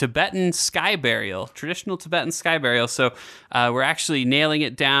it a Tibetan sky burial, traditional Tibetan sky burial. So we're actually nailing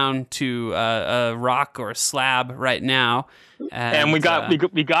it down to a rock or a slab right now. and we got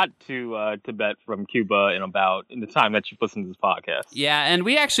to Tibet from Cuba in the time that you've listened to this podcast. Yeah, and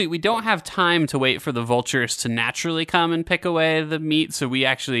we don't have time to wait for the vultures to naturally come and pick away the meat. So we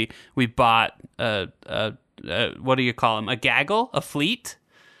bought what do you call them? A gaggle, a fleet.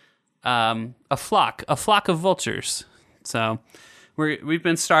 A flock of vultures. So we've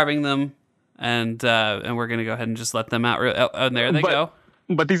been starving them, and we're gonna go ahead and just let them out. And there they go.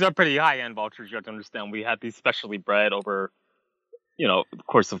 But these are pretty high-end vultures. You have to understand. We had these specially bred over, the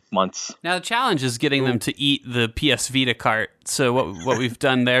course of months. Now the challenge is getting them to eat the PS Vita cart. So what we've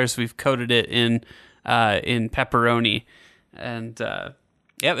done there is we've coated it in pepperoni, and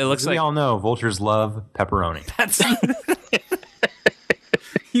it looks like we all know vultures love pepperoni. that's.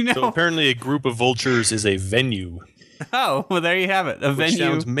 So apparently a group of vultures is a venue. Oh, well, there you have it. A Which venue.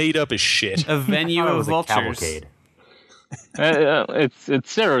 sounds made up as shit. A venue I thought it of was a vultures. cavalcade.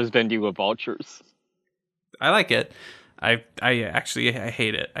 It's Sarah's venue of vultures. I like it. I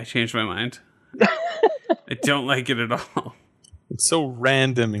hate it. I changed my mind. I don't like it at all. It's so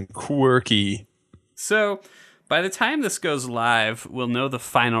random and quirky. So, by the time this goes live, we'll know the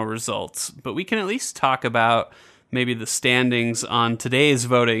final results, but we can at least talk about maybe the standings on today's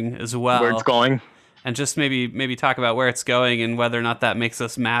voting as well. Where it's going. And just maybe talk about where it's going and whether or not that makes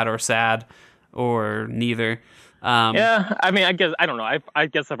us mad or sad or neither. Yeah, I mean, I don't know. I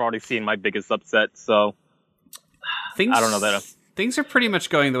guess I've already seen my biggest upset, so I don't know that. Things are pretty much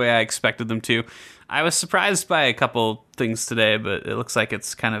going the way I expected them to. I was surprised by a couple things today, but it looks like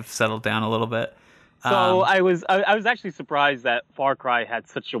it's kind of settled down a little bit. So I was actually surprised that Far Cry had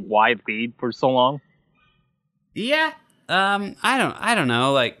such a wide lead for so long. Yeah. I don't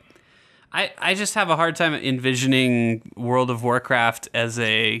know. Like, I just have a hard time envisioning World of Warcraft as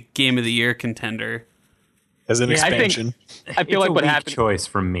a Game of the Year contender. As an expansion. I feel like what happened. Choice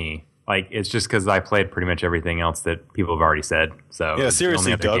from me. Like, it's just because I played pretty much everything else that people have already said. So Yeah, it's the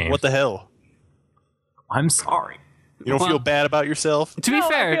seriously, only other Doug, game. what the hell? I'm sorry. You don't feel bad about yourself? To be No, I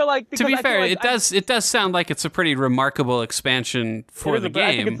fair, feel like- because I feel like it does sound like it's a pretty remarkable expansion for the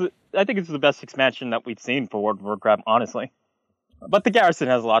game. I think it's the best expansion that we've seen for World of Warcraft, honestly. But the Garrison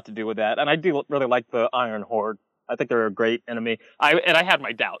has a lot to do with that, and I do really like the Iron Horde. I think they're a great enemy. I had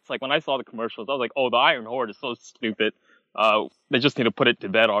my doubts. Like when I saw the commercials, I was like, "Oh, the Iron Horde is so stupid. They just need to put it to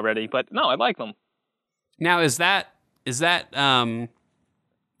bed already." But no, I like them. Now is that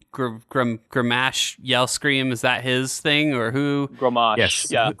Gramash Yell Scream? Is that his thing or who? Gromash. Yes.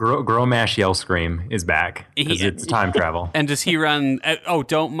 Yeah. Gromash Yell Scream is back because it's time travel. And does he run? Oh,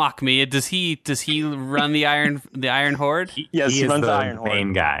 don't mock me. Does he run the Iron Horde? Yes, he he is runs the the Iron Horde.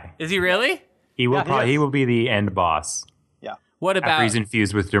 main guy. Is he really? He will Yeah, he is. he will be the end boss What after about he's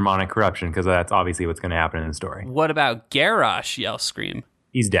infused with demonic corruption because that's obviously what's going to happen in the story. Garrosh Yell Scream?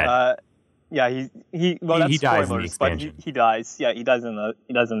 He's dead. Yeah, well, that's he dies in the spoilers, but expansion. he dies. Yeah, he dies in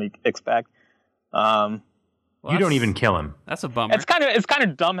the expect. You don't even kill him. That's a bummer. It's kind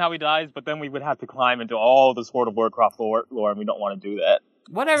of dumb how he dies, but then we would have to climb into all this World of Warcraft lore, and we don't want to do that.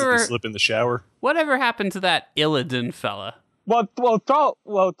 Whatever. Slip in the shower. Whatever happened to that Illidan fella?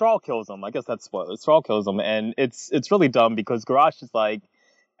 Thrall kills him. I guess that's spoilers. Thrall kills him, and it's really dumb because Garrosh is like,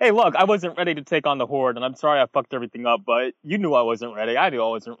 "Hey, look, I wasn't ready to take on the Horde, and I'm sorry I fucked everything up, but you knew I wasn't ready. I knew I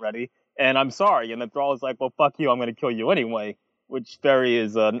wasn't ready, and I'm sorry." And then Thrall is like, "Well, fuck you. I'm going to kill you anyway," which very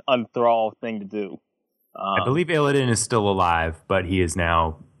is an unthrall thing to do. I believe Illidan is still alive, but he is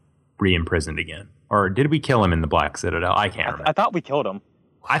now re-imprisoned again. Or did we kill him in the Black Citadel? I can't remember. I thought we killed him.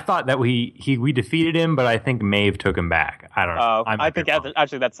 I thought that we defeated him, but I think Maeve took him back. I don't know. I think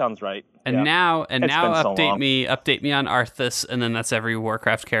actually that sounds right. And Yeah. now been so update long. me on Arthas, and then that's every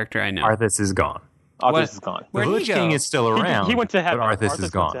Warcraft character I know. Arthas is gone. Arthas What? is gone. Where'd the he Lich go? King is still around. He went to heaven. But Arthas is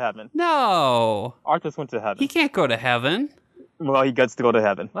Went gone. to heaven. No, Arthas went to heaven. he can't go to heaven. Well, he gets to go to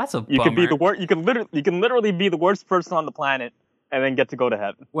heaven. That's a You bummer. can be the worst. You can literally be the worst person on the planet, and then get to go to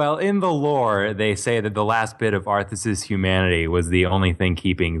heaven. Well, in the lore, they say that the last bit of Arthas' humanity was the only thing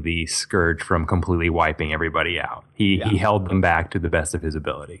keeping the Scourge from completely wiping everybody out. He held them back to the best of his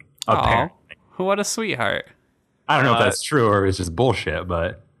ability. Apparently. Oh, what a sweetheart. I don't know if that's true or it's just bullshit,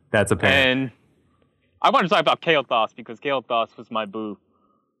 but that's apparent. And I want to talk about Kael'thas because Kael'thas was my boo.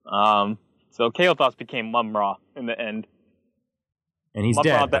 So Kael'thas became Mum-Ra in the end. And he's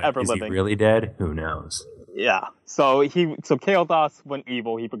Mum-Ra, dead. the But is ever-living. he really dead? Who knows? Yeah. So Kael'thas went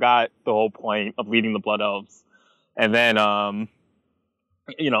evil. He forgot the whole point of leading the Blood Elves. And then, and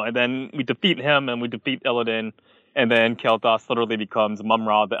then we defeat him and we defeat Illidan. And then Kael'thas literally becomes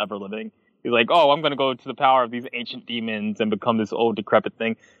Mum-Ra, the ever-living. He's like, oh, I'm going to go to the power of these ancient demons and become this old decrepit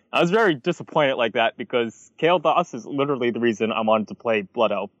thing. I was very disappointed like that because Kael'thas is literally the reason I wanted to play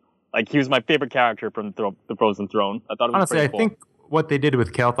Blood Elf. Like, he was my favorite character from the Frozen Throne. I thought it was Honestly, pretty cool. I think what they did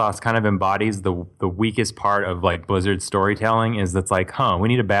with Kael'thas kind of embodies the weakest part of like Blizzard's storytelling is that's like, we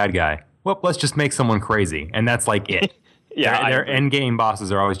need a bad guy. Well, let's just make someone crazy. And that's like it. Yeah, Their end game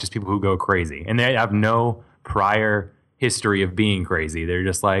bosses are always just people who go crazy. And they have no prior history of being crazy. They're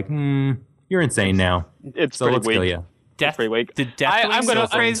just like, you're insane now. It's So pretty let's weak. kill you. It's pretty weak. Did Deathwing go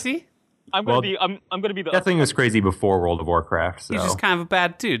crazy? I'm gonna be the. Deathwing was crazy before World of Warcraft. So. He's just kind of a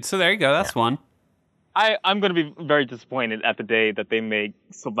bad dude. So there you go. That's one. I'm gonna be very disappointed at the day that they make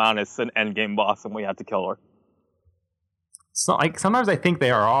Sylvanas an endgame boss and we have to kill her. So, like, sometimes I think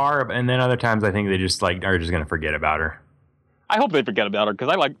they are, and then other times I think they just like are just gonna forget about her. I hope they forget about her because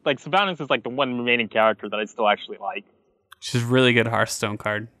I like Sylvanas is like the one remaining character that I still actually like. She's a really good Hearthstone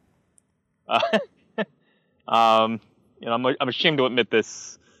card. I'm ashamed to admit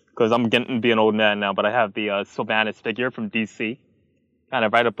this because I'm getting to be an old man now, but I have the Sylvanas figure from DC, kind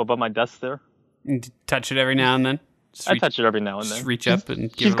of right up above my desk there. You touch it every now and then. I touch it every now and Just then. reach up and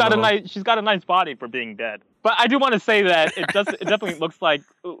give She's it got a little... she's got a nice body for being dead. But I do want to say that it definitely looks like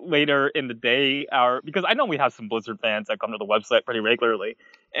later in the day because I know we have some Blizzard fans that come to the website pretty regularly,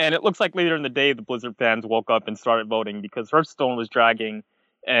 and it looks like later in the day the Blizzard fans woke up and started voting because Hearthstone was dragging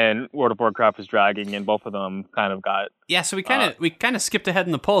and World of Warcraft was dragging, and both of them kind of got. Yeah, so we kind of skipped ahead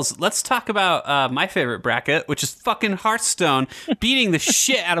in the polls. Let's talk about my favorite bracket, which is fucking Hearthstone beating the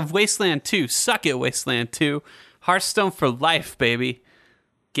shit out of Wasteland 2. Suck it, Wasteland 2. Hearthstone for life, baby.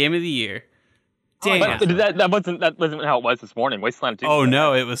 Game of the year. Damn. But that wasn't how it was this morning. Wasteland 2. Oh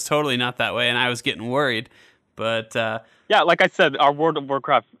no, it was totally not that way, and I was getting worried. But yeah, like I said, our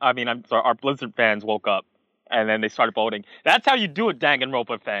our Blizzard fans woke up and then they started voting. That's how you do it,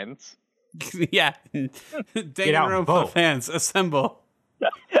 Danganronpa fans. yeah, Danganronpa fans assemble.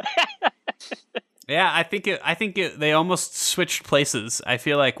 Yeah, I think they almost switched places. I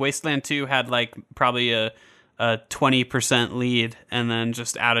feel like Wasteland 2 had like probably a 20% lead, and then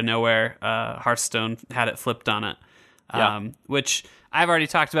just out of nowhere, Hearthstone had it flipped on it. Which I've already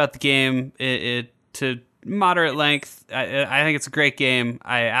talked about the game it to moderate length. I think it's a great game.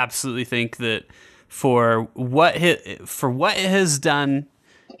 I absolutely think that for what it has done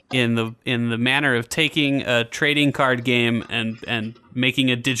in the manner of taking a trading card game and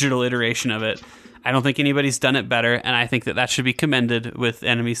making a digital iteration of it, I don't think anybody's done it better, and I think that should be commended with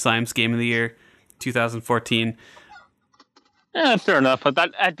Enemy Slime's Game of the Year 2014. Yeah, fair enough.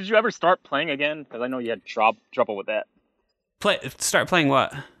 But did you ever start playing again? Because I know you had trouble with that. Start playing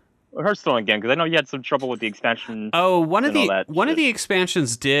what? Hearthstone again, because I know you had some trouble with the expansion. Oh, one of the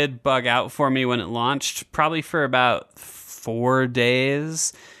expansions did bug out for me when it launched, probably for about 4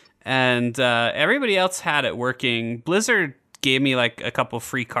 days, and everybody else had it working. Blizzard gave me like a couple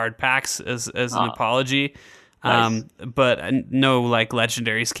free card packs as an apology. Nice. But no like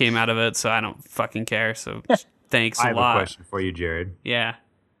legendaries came out of it, so I don't fucking care. So thanks a lot. I have a question for you, Jared. Yeah.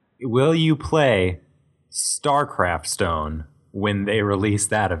 Will you play StarCraft Stone when they release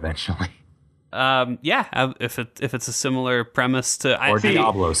that eventually? Yeah. If it's a similar premise to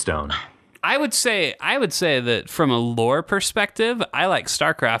Diablo Stone. I would say that from a lore perspective, I like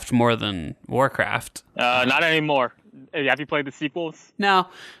StarCraft more than Warcraft. Not anymore. Have you played the sequels? No,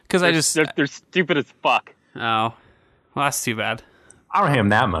 because they're stupid as fuck. Oh, well, that's too bad. I don't hate them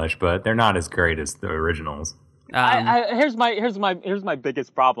that much, but they're not as great as the originals. Here's my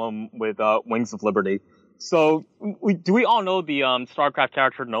biggest problem with Wings of Liberty. So do we all know the StarCraft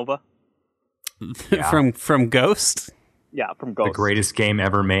character Nova? Yeah. from Ghost? Yeah, from Ghost. The greatest game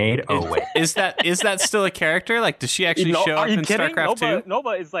ever made. Oh wait, is that still a character? Like, does she actually show up in kidding? StarCraft 2? Nova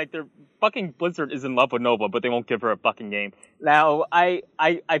is like their fucking Blizzard is in love with Nova, but they won't give her a fucking game. Now, I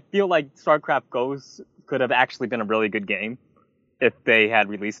feel like StarCraft Ghost could have actually been a really good game if they had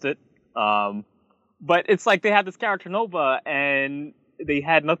released it. But it's like they had this character Nova, and they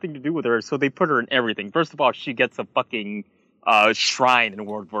had nothing to do with her, so they put her in everything. First of all, she gets a fucking shrine in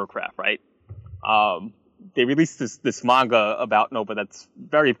World of Warcraft, right? They released this manga about Nova that's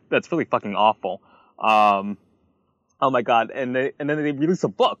really fucking awful. Oh my god! And then they released a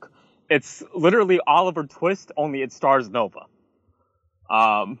book. It's literally Oliver Twist, only it stars Nova.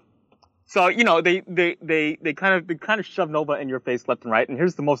 So they kind of shove Nova in your face left and right. And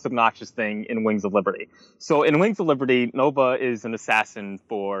here's the most obnoxious thing in Wings of Liberty. So in Wings of Liberty, Nova is an assassin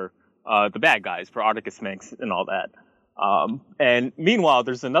for the bad guys, for Articus Minx and all that. And meanwhile,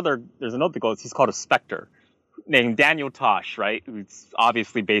 there's another ghost. He's called a Spectre, named Daniel Tosh, right? Who's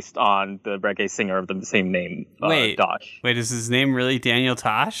obviously based on the reggae singer of the same name, Tosh. Wait, is his name really Daniel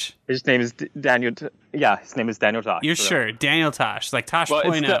Tosh? His name is Daniel. His name is Daniel Tosh. You're sure? Daniel Tosh, like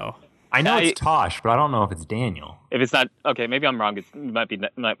Tosh.0. I know it's Tosh, but I don't know if it's Daniel. If it's not, okay, maybe I'm wrong. It might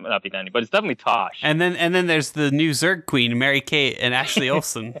not be Daniel, but it's definitely Tosh. And then there's the new Zerg Queen, Mary Kate and Ashley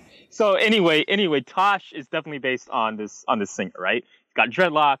Olsen. So anyway, Tosh is definitely based on this singer, right? He's got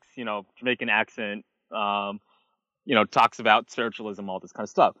dreadlocks, Jamaican accent, talks about spiritualism, all this kind of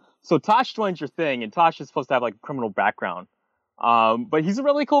stuff. So Tosh joins your thing, and Tosh is supposed to have like a criminal background. But he's a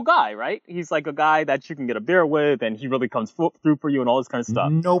really cool guy, right? He's like a guy that you can get a beer with, and he really comes through for you and all this kind of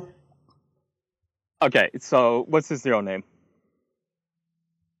stuff. Nope. Okay, so what's his real name?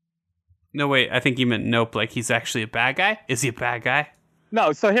 No, wait, I think you meant nope, like he's actually a bad guy? Is he a bad guy?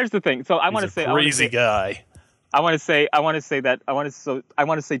 No, so here's the thing. So I want to say crazy guy. I want to say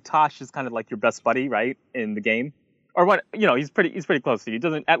Tosh is kind of like your best buddy, right, in the game. Or what, he's pretty close to you. He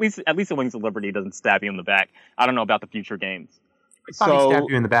doesn't, at least in Wings of Liberty, he doesn't stab you in the back. I don't know about the future games. I thought he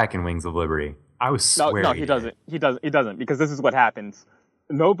stabbed you in the back in Wings of Liberty. I was swearing. No, he doesn't. He doesn't, because this is what happens.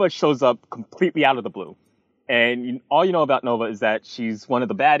 Nova shows up completely out of the blue. And all you know about Nova is that she's one of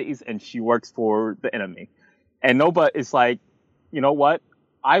the baddies and she works for the enemy. And Nova is like, you know what?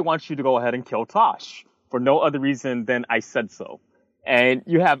 I want you to go ahead and kill Tosh for no other reason than I said so. And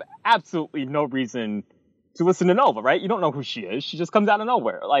you have absolutely no reason to listen to Nova, right? You don't know who she is. She just comes out of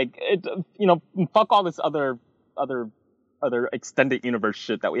nowhere. Like, fuck all this other extended universe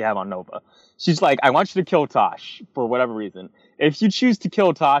shit that we have on Nova. She's like, I want you to kill Tosh for whatever reason. If you choose to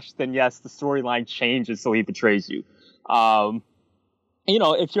kill Tosh, then yes, the storyline changes so he betrays you.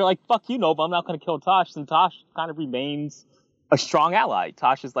 If you're like, fuck you, Nova, I'm not going to kill Tosh, then Tosh kind of remains a strong ally.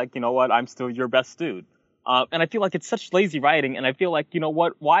 Tosh is like, you know what, I'm still your best dude. And I feel like it's such lazy writing, and I feel like, you know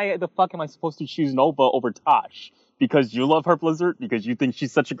what, why the fuck am I supposed to choose Nova over Tosh? Because you love her, Blizzard? Because you think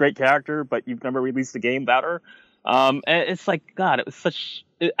she's such a great character, but you've never released a game about her? And it's like, God, it was such...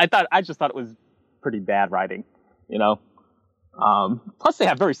 I just thought it was pretty bad writing, Plus, they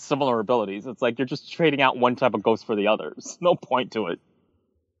have very similar abilities. It's like you're just trading out one type of ghost for the other. There's no point to it.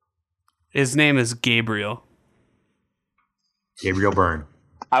 His name is Gabriel. Gabriel Byrne.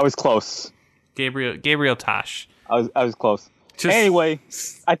 I was close. Gabriel Tosh. I was close. Anyway,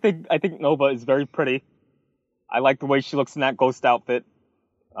 I think Nova is very pretty. I like the way she looks in that ghost outfit.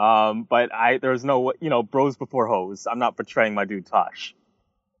 But there's no, bros before hoes. I'm not betraying my dude Tosh.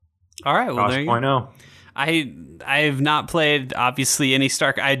 All right, well, there you go. I've not played, obviously, any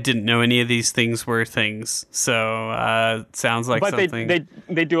Stark. I didn't know any of these things were things. So, sounds like something. But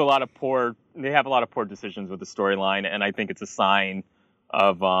they do a lot of they have a lot of poor decisions with the storyline, and I think it's a sign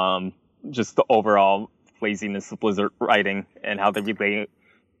of just the overall laziness of Blizzard writing and how they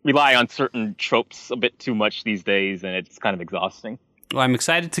rely on certain tropes a bit too much these days, and it's kind of exhausting. Well, I'm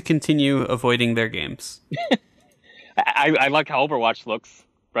excited to continue avoiding their games. I like how Overwatch looks.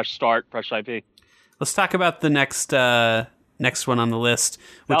 Fresh start, fresh IP. Let's talk about the next one on the list,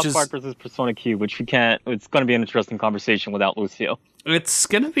 which South Park versus Persona Q, which we can't. It's going to be an interesting conversation without Lucio. It's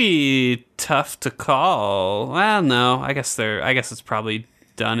going to be tough to call. Well, no, I guess it's probably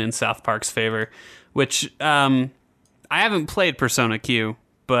done in South Park's favor. Which I haven't played Persona Q,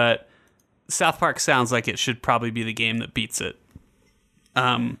 but South Park sounds like it should probably be the game that beats it.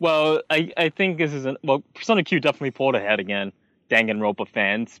 Well, I think Persona Q definitely pulled ahead again. Danganronpa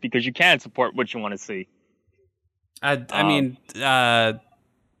fans, because you can support what you want to see. It's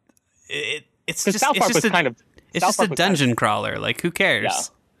just a dungeon crawler. Like, who cares? Yeah.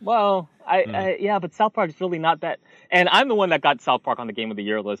 Well, but South Park is really not that. And I'm the one that got South Park on the Game of the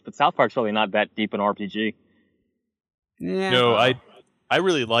Year list, but South Park's really not that deep in RPG. Yeah. No, I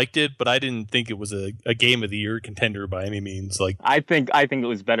really liked it, but I didn't think it was a Game of the Year contender by any means. Like, I think it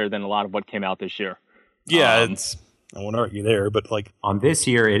was better than a lot of what came out this year. Yeah, I won't argue there, but like on this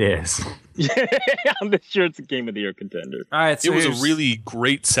year, it is. Yeah, on this year, it's a Game of the Year contender. All right, so it was a really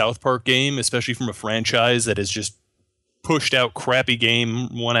great South Park game, especially from a franchise that has just pushed out crappy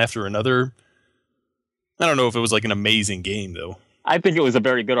game one after another. I don't know if it was like an amazing game though. I think it was a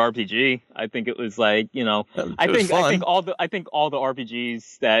very good RPG. I think it was like, I think all the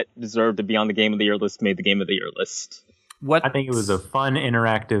RPGs that deserve to be on the Game of the Year list made the Game of the Year list. I think it was a fun,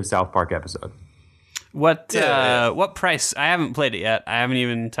 interactive South Park episode. What price? I haven't played it yet. I haven't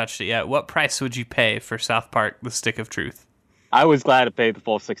even touched it yet. What price would you pay for South Park: The Stick of Truth? I was glad to pay the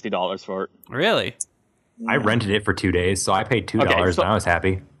full $60 for it. Really? I rented it for 2 days, so I paid $2 and I was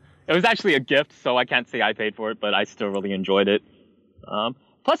happy. It was actually a gift, so I can't say I paid for it, but I still really enjoyed it.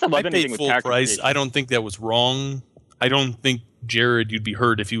 Plus, I love anything with full character price. creation. I don't think that was wrong. I don't think, Jared, you'd be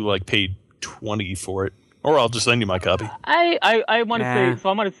hurt if you paid $20 for it. Or I'll just send you my copy. I want to say, so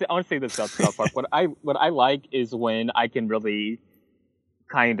I want to say this about South Park. What I like is when I can really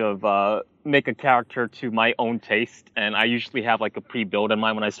kind of make a character to my own taste, and I usually have like a pre-build in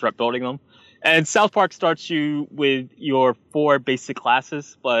mind when I start building them. And South Park starts you with your 4 basic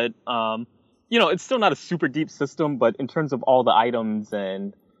classes, but it's still not a super deep system. But in terms of all the items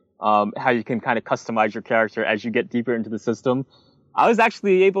and how you can kind of customize your character as you get deeper into the system, I was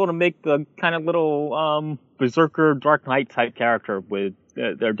actually able to make a kind of little Berserker Dark Knight type character with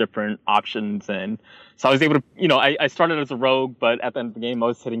their different options. And so I was able to, I started as a rogue, but at the end of the game, I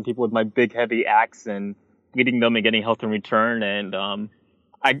was hitting people with my big, heavy axe and beating them and getting health in return. And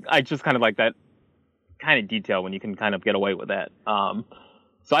I just kind of like that kind of detail when you can kind of get away with that.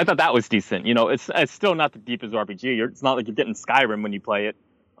 So I thought that was decent. It's still not the deepest RPG. It's not like you're getting Skyrim when you play it.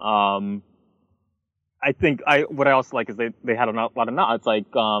 I think what I also like is they had a lot of nods. Like,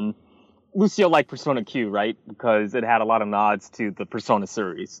 Lucio liked Persona Q, right? Because it had a lot of nods to the Persona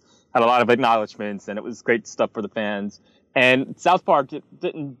series. Had a lot of acknowledgments, and it was great stuff for the fans. And South Park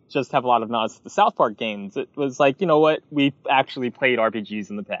didn't just have a lot of nods to the South Park games. It was like, you know what? We've actually played RPGs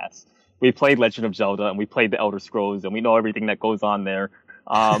in the past. We played Legend of Zelda, and we played the Elder Scrolls, and we know everything that goes on there.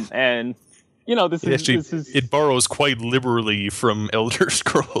 And this is it borrows quite liberally from Elder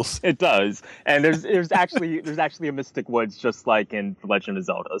Scrolls. It does, and there's actually a Mystic Woods just like in The Legend of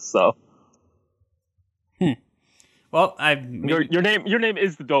Zelda. So, well, your name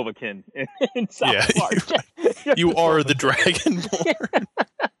is the Dovahkiin in South Park. You are the Dragonborn.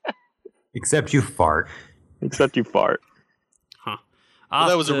 Except you fart. Except you fart. Huh. Well,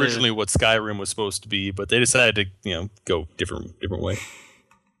 that was originally what Skyrim was supposed to be, but they decided to go different way.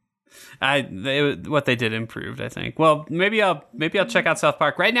 What they did improved, I think. Well, maybe I'll check out South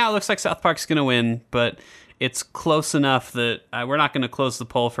Park. Right now, it looks like South Park's going to win, but it's close enough that we're not going to close the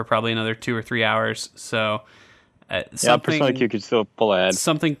poll for probably another 2 or 3 hours. So, Persona Q could still pull ahead.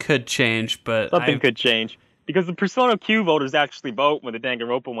 Something could change, but something could change because the Persona Q voters actually vote when the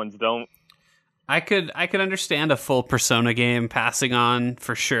Danganronpa ones don't. I could understand a full Persona game passing on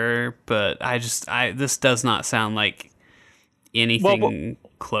for sure, but this does not sound like anything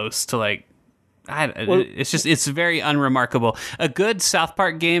close to it's very unremarkable. A good South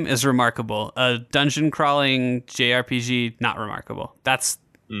Park game is remarkable. A dungeon crawling JRPG, not remarkable. That's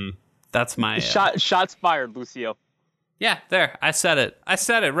my shots fired, Lucio. Yeah, there. I said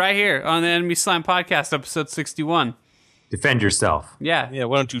it right here on the Enemy Slime podcast, episode 61. Defend yourself. Yeah. Yeah,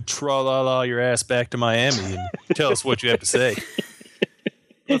 why don't you tra-la-la your ass back to Miami and tell us what you have to say.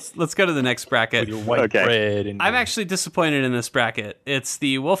 Let's go to the next bracket. With your white bread. And I'm actually disappointed in this bracket. It's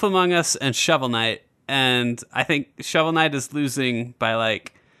the Wolf Among Us and Shovel Knight, and I think Shovel Knight is losing by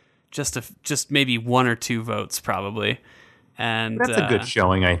just maybe 1 or 2 votes probably. And that's a good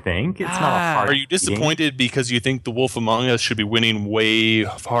showing, I think. It's not a hard Are you disappointed because you think the Wolf Among Us should be winning way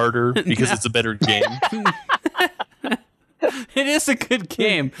harder because it's a better game? It is a good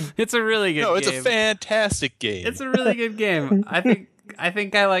game. It's a really good game. No, it's a fantastic game. It's a really good game. I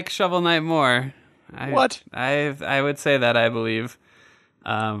think I like Shovel Knight more. What? I would say that, I believe.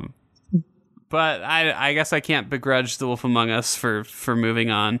 But I guess I can't begrudge the Wolf Among Us for moving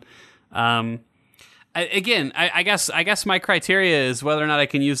on. I guess my criteria is whether or not I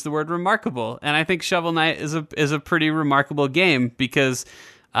can use the word remarkable, and I think Shovel Knight is a pretty remarkable game because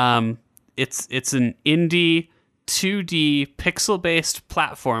it's an indie 2D pixel-based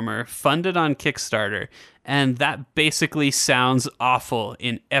platformer funded on Kickstarter, and that basically sounds awful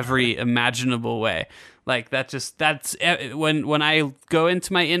in every imaginable way. Like that's when I go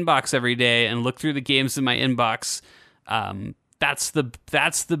into my inbox every day and look through the games in my inbox, that's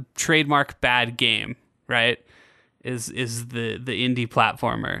the trademark bad game, right? Is the indie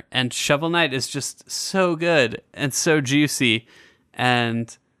platformer, and Shovel Knight is just so good and so juicy,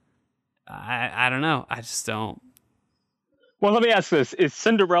 and I don't know, I just don't. Well, let me ask this: is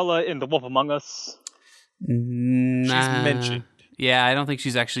Cinderella in The Wolf Among Us? Nah. She's mentioned. Yeah, I don't think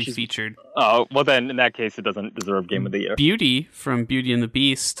she's actually featured. Oh, well then, in that case, it doesn't deserve Game of the Year. Beauty from Beauty and the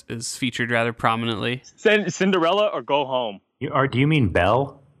Beast is featured rather prominently. Cinderella or Go Home? Do you mean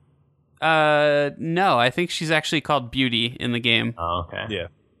Belle? No, I think she's actually called Beauty in the game. Oh, okay. Yeah.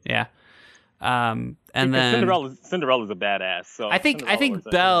 Yeah. And Because then Cinderella's a badass. So I think Cinderella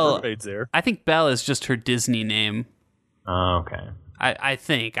Belle. Mermaids there. I think Belle is just her Disney name. Oh, okay. I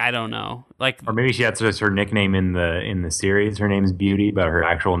think, I don't know. Like, Or maybe that's just her nickname in the series. Her name is Beauty, but her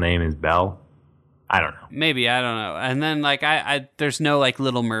actual name is Belle. I don't know. maybe, I don't know. And then like I there's no like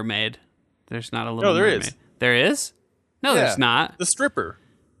Little Mermaid. There's not a Little No, there Mermaid. is. There is? No, Yeah. there's not. The stripper.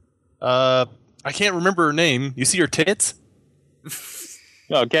 I can't remember her name. You see her tits?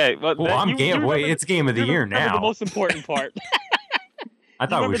 Okay. Well, Well, I'm game. Wait, it's game of the year remember now. the most important part. I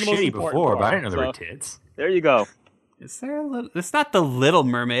thought it was remember the most shitty important before, but I part, didn't know there were so- tits. There you go. Is there a little? It's not the Little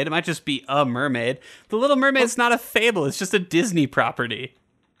Mermaid. It might just be a mermaid. The Little Mermaid's not a fable. It's just a Disney property.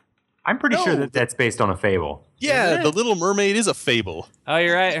 I'm pretty No, sure that that's based on a fable. Yeah, the Little Mermaid is a fable. Oh,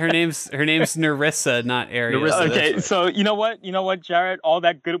 you're right. Her name's Nerissa, not Ariel. Nerissa. that's Okay, right. so you know what, Jared? All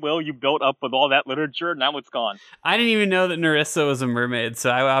that goodwill you built up with all that literature, now it's gone. I didn't even know that Nerissa was a mermaid, so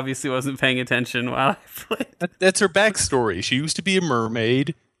I obviously wasn't paying attention while I played. That's her backstory. She used to be a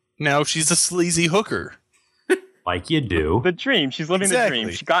mermaid. Now she's a sleazy hooker. Like you do. The dream. She's living Exactly.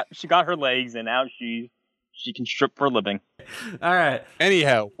 the dream. She got her legs, and now she can strip for a living. All right.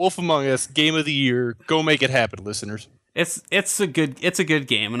 Anyhow, Wolf Among Us, game of the year. Go make it happen, listeners. It's a good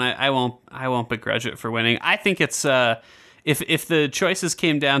game, and I won't begrudge it for winning. I think it's if the choices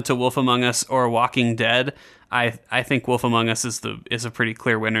came down to Wolf Among Us or Walking Dead, I think Wolf Among Us is a pretty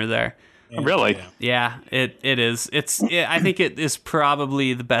clear winner there. Really? Yeah. Yeah, it is. I think it is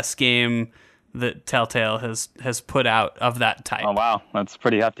probably the best game that Telltale has put out of that type. Oh wow, that's a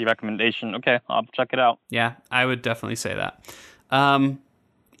pretty hefty recommendation. Okay, I'll check it out. Yeah, I would definitely say that.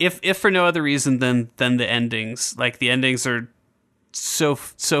 If for no other reason than the endings, like the endings are so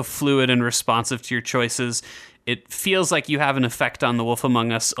fluid and responsive to your choices, it feels like you have an effect on The Wolf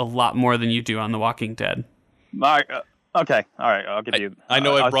Among Us a lot more than you do on The Walking Dead. All right. Okay. All right. I'll give you. I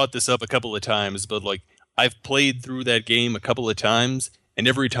know I'll- I brought this up a couple of times, but like I've played through that game a couple of times, and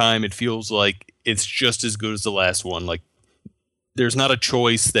every time it feels like it's just as good as the last one. Like there's not a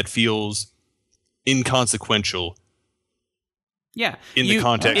choice that feels inconsequential Yeah, in the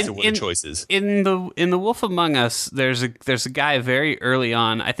context of what the choice is. In the Wolf Among Us, there's a guy very early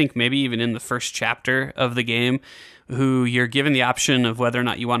on, I think maybe even in the first chapter of the game, who you're given the option of whether or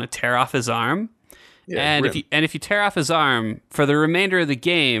not you want to tear off his arm. And Grim. if you tear off his arm, for the remainder of the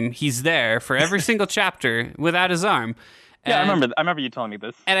game, he's there for every single chapter without his arm. Yeah, I And- remember you telling me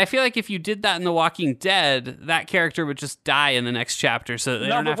this. And I feel like if you did that in The Walking Dead, that character would just die in the next chapter, so they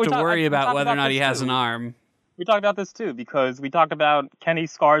No, don't but have we to talk- worry we about talked whether or about not he this has too. an arm. We talked about this too because we talked about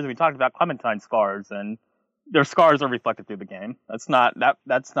Kenny's scars and we talked about Clementine's scars, and their scars are reflected through the game. That's not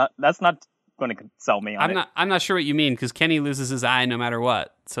going to sell me on it. I'm not sure what you mean, because Kenny loses his eye no matter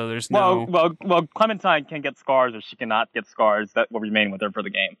what. So there's no. Well, Clementine can get scars, or she cannot get scars that will remain with her for the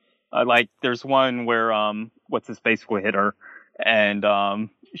game. Like there's one where what's his face will hit her, and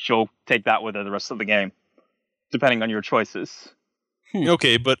she'll take that with her the rest of the game, depending on your choices.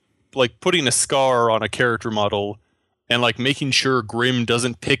 Okay, but like putting a scar on a character model and like making sure Grim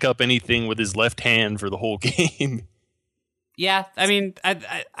doesn't pick up anything with his left hand for the whole game. Yeah, I mean,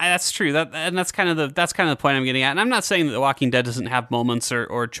 I that's true. That's kind of the point I'm getting at. And I'm not saying that The Walking Dead doesn't have moments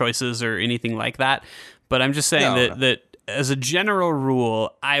or choices or anything like that, but I'm just saying No. that as a general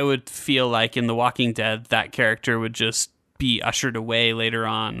rule, I would feel like in The Walking Dead that character would just be ushered away later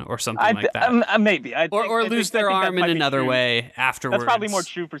on or something like that, Maybe. I or lose their arm in another way afterwards. That's probably more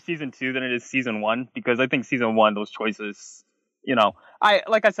true for season 2 than it is season 1, because I think season 1, those choices, I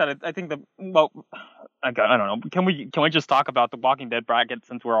think I don't know. Can we just talk about the Walking Dead bracket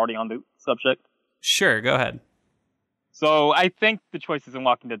since we're already on the subject? Sure, go ahead. So I think the choices in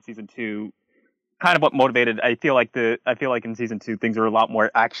Walking Dead season 2, kind of what motivated. I feel like in season 2 things are a lot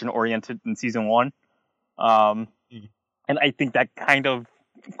more action oriented than season 1, and I think that kind of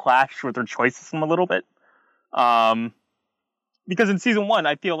clashed with their choices a little bit. Because in season 1,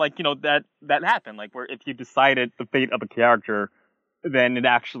 I feel like that happened, like where if you decided the fate of a character, then it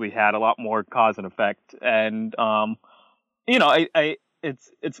actually had a lot more cause and effect. And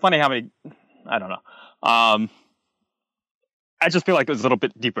it's funny how many, I don't know. I just feel like it was a little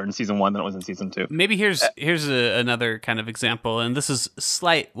bit deeper in season 1 than it was in season 2. Maybe here's another kind of example, and this is a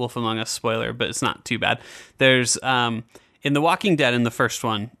slight Wolf Among Us spoiler, but it's not too bad. There's in The Walking Dead, in the first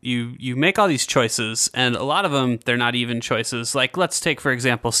one, you make all these choices, and a lot of them, they're not even choices. Like, let's take, for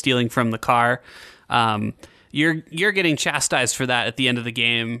example, stealing from the car. you're getting chastised for that at the end of the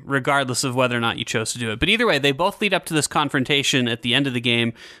game, regardless of whether or not you chose to do it. But either way, they both lead up to this confrontation at the end of the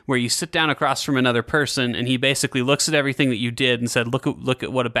game where you sit down across from another person, and he basically looks at everything that you did and said, "Look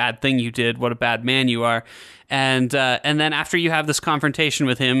at what a bad thing you did, what a bad man you are." And then after you have this confrontation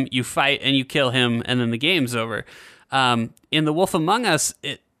with him, you fight and you kill him, and then the game's over. In The Wolf Among Us,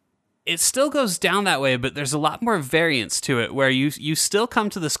 it still goes down that way, but there's a lot more variance to it, where you still come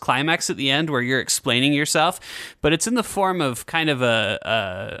to this climax at the end where you're explaining yourself, but it's in the form of kind of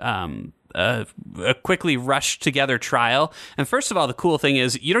a quickly rushed together trial. And first of all, the cool thing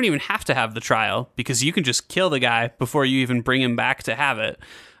is you don't even have to have the trial, because you can just kill the guy before you even bring him back to have it.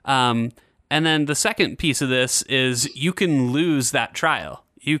 And then the second piece of this is you can lose that trial.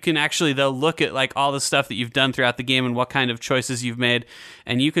 You can actually, they'll look at like all the stuff that you've done throughout the game and what kind of choices you've made,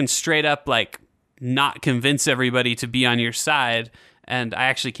 and you can straight up like not convince everybody to be on your side. And I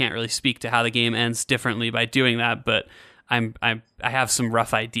actually can't really speak to how the game ends differently by doing that, but I have some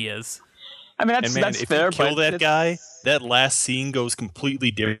rough ideas. I mean, that's fair. If you kill that guy, that last scene goes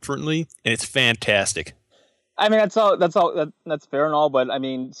completely differently, and it's fantastic. I mean, that's fair and all, but I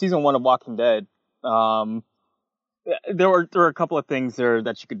mean, season 1 of Walking Dead, there were a couple of things there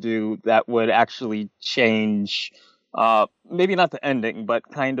that you could do that would actually change, maybe not the ending, but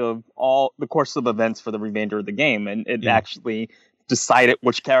kind of all the course of events for the remainder of the game, and it actually decided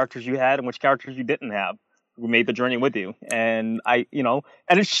which characters you had and which characters you didn't have, who made the journey with you. And and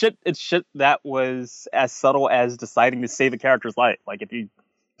it's shit that was as subtle as deciding to save a character's life. Like if you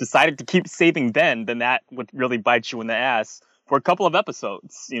decided to keep saving Ben, then that would really bite you in the ass for a couple of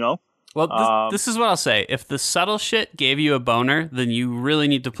episodes, Well, this is what I'll say. If the subtle shit gave you a boner, then you really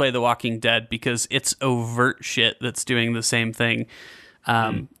need to play The Walking Dead, because it's overt shit that's doing the same thing.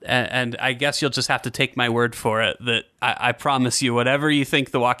 And I guess you'll just have to take my word for it that I promise you, whatever you think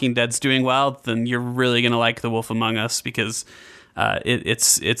The Walking Dead's doing well, then you're really going to like The Wolf Among Us, because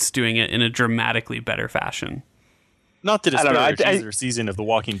it's doing it in a dramatically better fashion. Not to disparage either season of The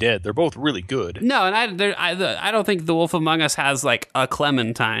Walking Dead. They're both really good. No, and I don't think The Wolf Among Us has like a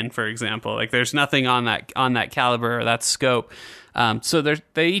Clementine, for example. Like there's nothing on that caliber or that scope. So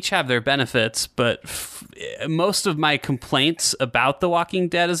they each have their benefits, but most of my complaints about The Walking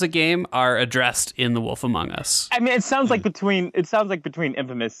Dead as a game are addressed in The Wolf Among Us. I mean, it sounds like between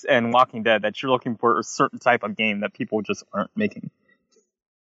Infamous and Walking Dead that you're looking for a certain type of game that people just aren't making.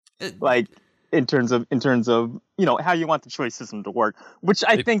 Like in terms of how you want the choice system to work, which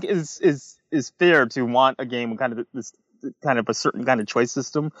I think is fair to want a game with kind of this kind of a certain kind of choice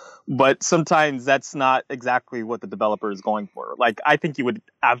system, but sometimes that's not exactly what the developer is going for. Like, I think you would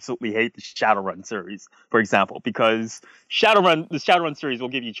absolutely hate the Shadowrun series, for example, because the Shadowrun series will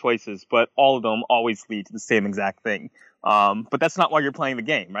give you choices, but all of them always lead to the same exact thing. But that's not why you're playing the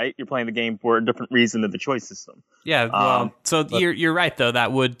game, right? You're playing the game for a different reason than the choice system. Yeah, well, you're right though.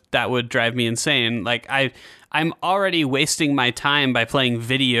 That would drive me insane. Like I'm already wasting my time by playing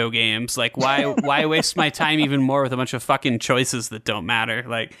video games. Like why waste my time even more with a bunch of fucking choices that don't matter?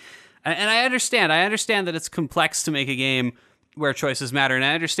 Like, and I understand that it's complex to make a game where choices matter, and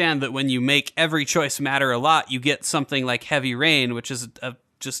I understand that when you make every choice matter a lot, you get something like Heavy Rain, which is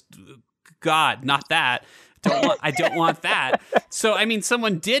just God, not that. I don't want that. So, I mean,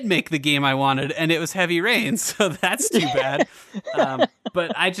 someone did make the game I wanted, and it was Heavy Rain, so that's too bad.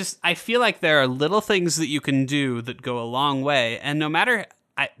 But I feel like there are little things that you can do that go a long way, and no matter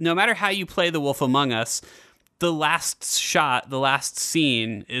how you play The Wolf Among Us, the last shot, the last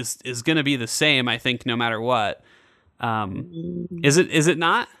scene is going to be the same, I think, no matter what. Is it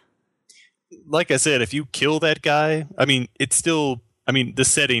not? Like I said, if you kill that guy, I mean, it's still... I mean, the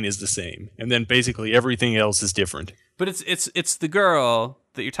setting is the same, and then basically everything else is different. But it's the girl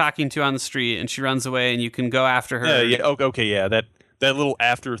that you're talking to on the street, and she runs away, and you can go after her. Yeah. Okay. Yeah. That little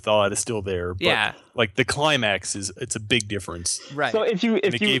afterthought is still there. But yeah. Like the climax it's a big difference. Right. So if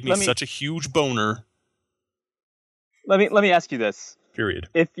it gave me such a huge boner. Let me ask you this. Period.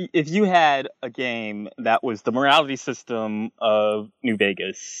 If you had a game that was the morality system of New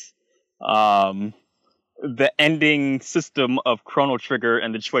Vegas, the ending system of Chrono Trigger,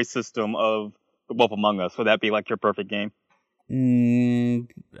 and the choice system of The Wolf Among Us, would that be like your perfect game? I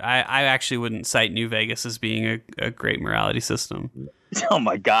actually wouldn't cite New Vegas as being a great morality system. Oh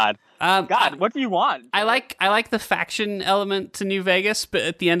my God. What do you want? I like the faction element to New Vegas, but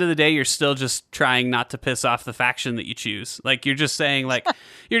at the end of the day, you're still just trying not to piss off the faction that you choose. Like you're just saying like,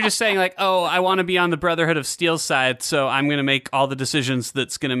 oh, I want to be on the Brotherhood of Steel's side, so I'm going to make all the decisions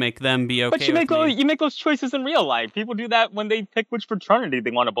that's going to make them be okay. But you make those choices in real life. People do that when they pick which fraternity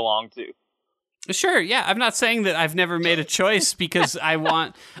they want to belong to. Sure, yeah. I'm not saying that I've never made a choice because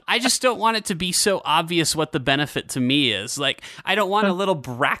I just don't want it to be so obvious what the benefit to me is. Like, I don't want a little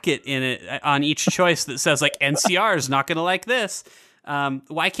bracket in it on each choice that says, like, NCR is not going to like this.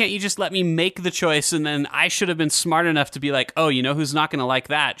 Why can't you just let me make the choice, and then I should have been smart enough to be like, oh, you know who's not going to like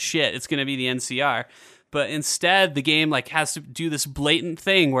that? Shit, it's going to be the NCR. But instead, the game like has to do this blatant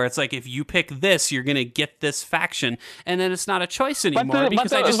thing where it's like, if you pick this, you're going to get this faction. And then it's not a choice anymore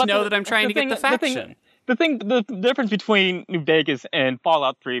because I just know that I'm trying to get the faction. The difference between New Vegas and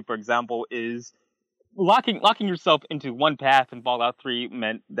Fallout 3, for example, is locking yourself into one path in Fallout 3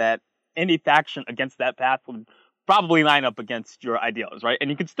 meant that any faction against that path would probably line up against your ideals, right? And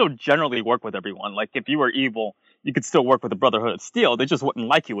you could still generally work with everyone. Like, if you were evil, you could still work with the Brotherhood of Steel. They just wouldn't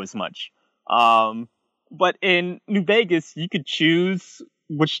like you as much. But in New Vegas, you could choose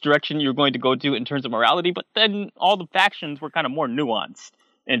which direction you're going to go to in terms of morality, but then all the factions were kind of more nuanced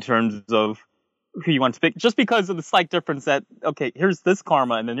in terms of who you want to pick, just because of the slight difference that, okay, here's this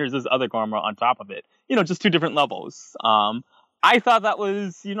karma and then here's this other karma on top of it. You know, just two different levels. I thought that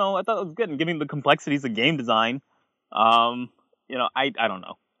was, I thought that was good in giving the complexities of game design. I don't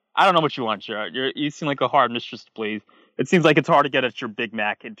know. I don't know what you want, Jared. You seem like a hard mistress to please. It seems like it's hard to get at your Big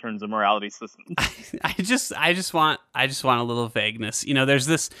Mac in terms of morality systems. I just want a little vagueness. You know, there's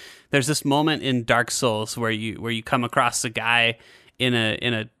this moment in Dark Souls where you come across a guy in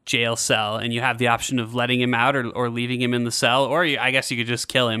a jail cell and you have the option of letting him out or leaving him in the cell, or I guess you could just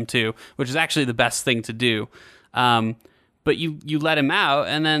kill him too, which is actually the best thing to do. But you let him out,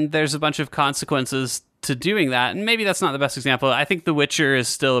 and then there's a bunch of consequences to doing that. And maybe that's not the best example. I think The Witcher is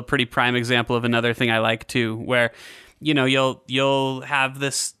still a pretty prime example of another thing I like too, where you'll have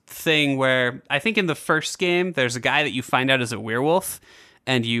this thing where I think in the first game there's a guy that you find out is a werewolf,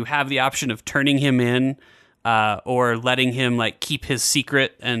 and you have the option of turning him in or letting him like keep his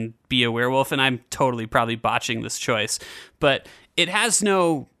secret and be a werewolf. And I'm totally probably botching this choice, but it has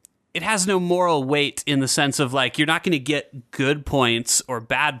no moral weight in the sense of like, you're not going to get good points or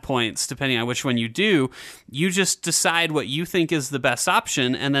bad points depending on which one you do. You just decide what you think is the best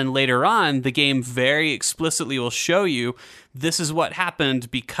option, and then later on the game very explicitly will show you this is what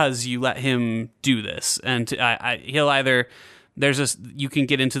happened because you let him do this. And he'll either you can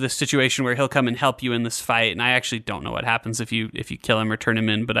get into this situation where he'll come and help you in this fight, and I actually don't know what happens if you kill him or turn him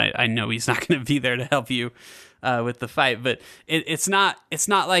in, but I know he's not going to be there to help you with the fight. But it's not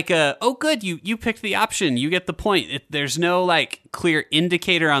like good, you picked the option, you get the point. There's no like clear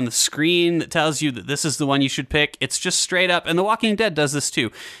indicator on the screen that tells you that this is the one you should pick. It's just straight up, and The Walking Dead does this too.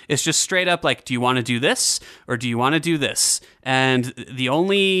 It's just straight up like, do you want to do this or do you want to do this? And the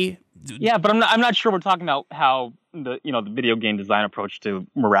only but I'm not sure we're talking about how the video game design approach to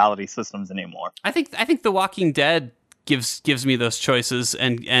morality systems anymore. I think The Walking Dead gives me those choices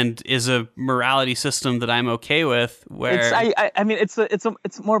and is a morality system that I'm okay with. Where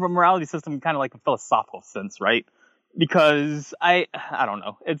it's more of a morality system, kind of like a philosophical sense, right? Because I don't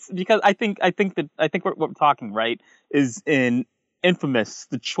know. It's because I think what we're talking, right, is in Infamous,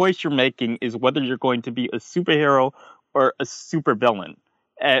 the choice you're making is whether you're going to be a superhero or a supervillain.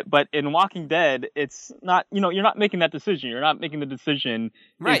 But in Walking Dead, it's not, you're not making that decision. You're not making the decision,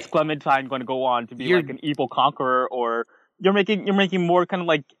 right? Is Clementine going to go on to be like an evil conqueror, or you're making more kind of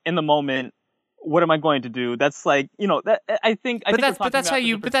like in the moment, what am I going to do? That's like, that's how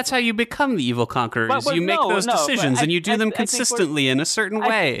you become the evil conquerors. You make those decisions and you do them consistently in a certain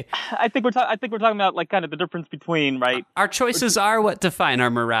way. I think we're talking about like kind of the difference between, right? Our choices are what define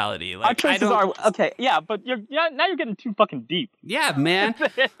our morality. Like, our choices are okay, yeah, but now you're getting too fucking deep. Yeah, man,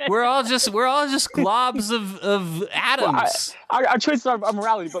 we're all just globs of atoms. Well, our choices are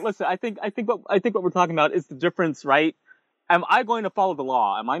morality, but listen, I think what we're talking about is the difference, right? Am I going to follow the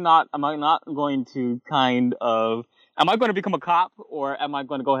law? Am I not going to am I going to become a cop, or am I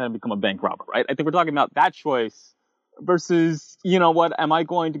going to go ahead and become a bank robber, right? I think we're talking about that choice versus, am I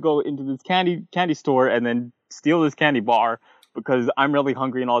going to go into this candy store and then steal this candy bar because I'm really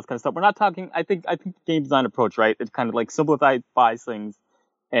hungry and all this kind of stuff. We're not talking, I think the game design approach, right? It kind of like simplifies things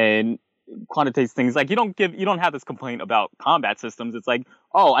and quantitates things. Like you don't have this complaint about combat systems. It's like,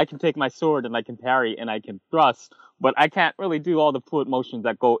 oh, I can take my sword and I can parry and I can thrust, but I can't really do all the fluid motions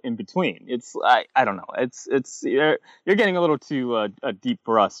that go in between. It's I don't know. It's you're getting a little too deep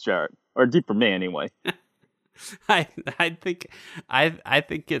for us, Jared, or deep for me anyway. I think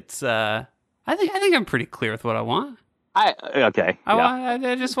it's I think I'm pretty clear with what I want. I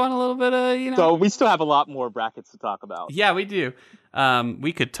just want a little bit of, So we still have a lot more brackets to talk about. Yeah, we do.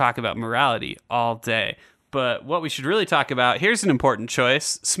 We could talk about morality all day, but what we should really talk about, here's an important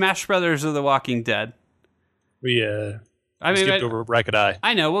choice: Smash Brothers or The Walking Dead. I mean, skipped over Bracket I.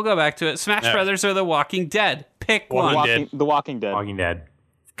 I know. We'll go back to it. Smash Yeah. Brothers or The Walking Dead. Pick one. Walking Dead. The Walking Dead. Walking Dead.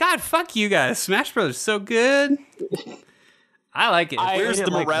 God, fuck you guys. Smash Brothers is so good. I like it. Where's did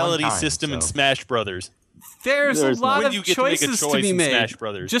the it like morality one time, system in so- Smash Brothers? There's a There's lot When of do you get to make a choices to choice be in made. Smash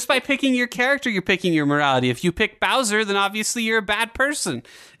Brothers? Just by picking your character, you're picking your morality. If you pick Bowser, then obviously you're a bad person.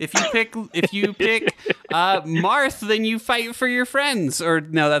 If you pick Marth, then you fight for your friends. Or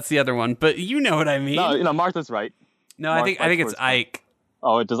no, that's the other one. But you know what I mean. No, Martha's right. No, I think it's Ike.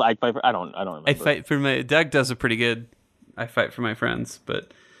 Oh, it does Ike fight for? I don't remember. I fight for my. Doug does a pretty good. I fight for my friends,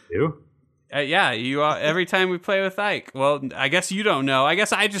 but You? yeah, you every time we play with Ike. Well, I guess you don't know. I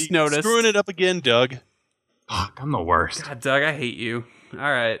guess I just noticed. Screwing it up again, Doug. Fuck, I'm the worst. God, Doug, I hate you. All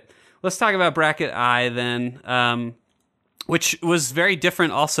right, let's talk about Bracket I then, which was very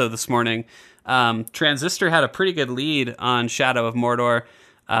different also this morning. Transistor had a pretty good lead on Shadow of Mordor,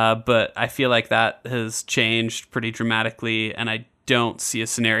 but I feel like that has changed pretty dramatically, and I don't see a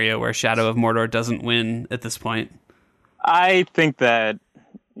scenario where Shadow of Mordor doesn't win at this point. I think that,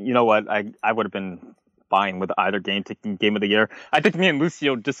 you know what, I would have been fine with either game taking Game of the Year. I think me and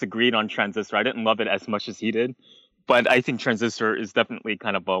Lucio disagreed on Transistor. I didn't love it as much as he did, but I think Transistor is definitely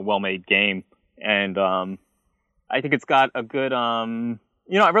kind of a well-made game, and I think it's got a good, I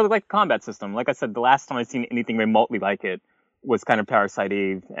really like the combat system. Like I said, the last time I've seen anything remotely like it was kind of Parasite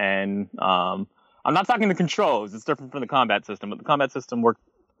Eve, and I'm not talking the controls. It's different from the combat system, but the combat system worked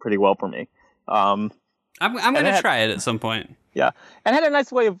pretty well for me. I'm going to try it at some point. Yeah, and it had a nice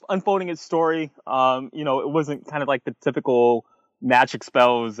way of unfolding its story. It wasn't kind of like the typical magic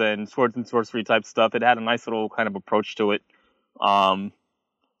spells and swords and sorcery type stuff. It had a nice little kind of approach to it.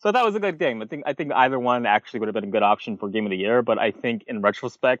 So that was a good game. I think either one actually would have been a good option for Game of the Year, but I think in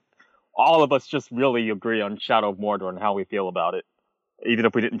retrospect, all of us just really agree on Shadow of Mordor and how we feel about it, even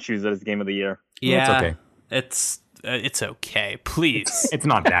if we didn't choose it as Game of the Year. Yeah, It's okay. it's okay. Please, It's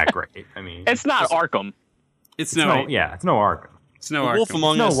not that great. I mean, It's not Arkham. it's it's no Arkham. it's no Wolf Arkham.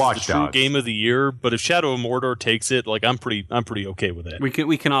 Among No Us is the Watch true Dogs. game of the year, but if Shadow of Mordor takes it, like I'm pretty okay with that.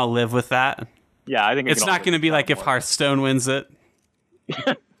 We can all live with that. Yeah, I think It's not going to be like if Hearthstone wins it.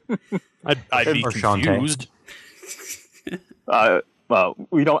 I'd be Or confused. Well,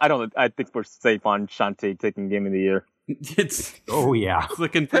 we don't. I think we're safe on Shantae taking Game of the Year. It's Oh yeah.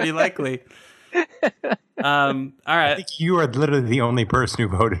 looking pretty likely. All I right. think you are literally the only person who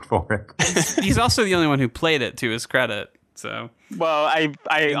voted for it. He's also the only one who played it, to his credit. So Well, I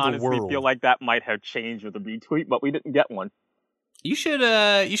the honestly world. feel like that might have changed with the retweet, but we didn't get one. you should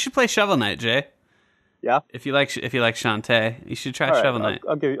play Shovel Knight, Jay. Yeah. If you like Shantae, you should try All right, Shovel Knight.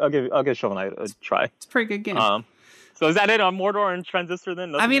 I'll give Shovel Knight a try. It's a pretty good game. So is that it on Mordor and Transistor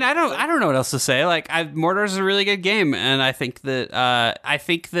then? I mean, I don't know what else to say. Like, Mordor's a really good game, and I think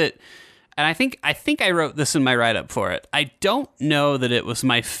I wrote this in my write-up for it. I don't know that it was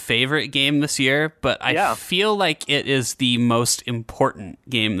my favorite game this year, but I feel like it is the most important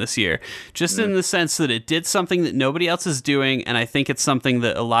game this year. Just in the sense that it did something that nobody else is doing, and I think it's something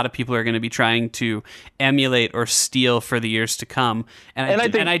that a lot of people are going to be trying to emulate or steal for the years to come. And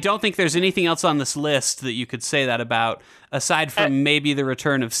I don't think there's anything else on this list that you could say that about, aside from maybe the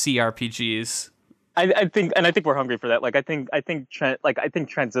return of CRPGs. I think we're hungry for that. Like I think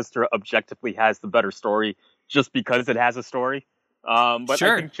Transistor objectively has the better story just because it has a story. But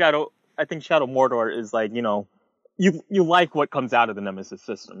Sure. I think Shadow Mordor is like, you like what comes out of the Nemesis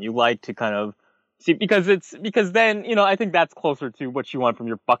system. You like to kind of see because then, I think that's closer to what you want from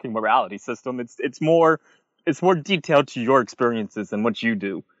your fucking morality system. It's more detailed to your experiences than what you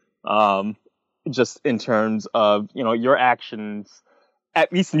do. Just in terms of, your actions.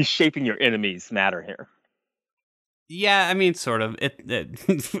 At least in shaping your enemies matter here. Yeah, I mean, sort of.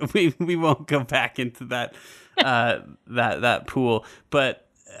 We won't go back into that that pool, but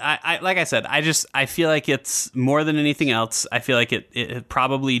I like I said, I feel like it's more than anything else. I feel like it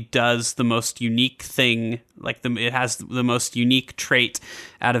probably does the most unique thing. Like it has the most unique trait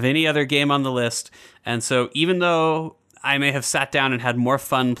out of any other game on the list, and so even though I may have sat down and had more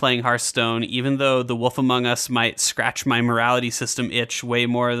fun playing Hearthstone, even though The Wolf Among Us might scratch my morality system itch way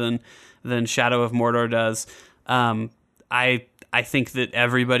more than Shadow of Mordor does. I think that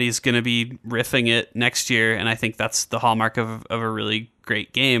everybody's going to be riffing it next year, and I think that's the hallmark of a really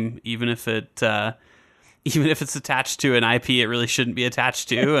great game, even if it's attached to an IP it really shouldn't be attached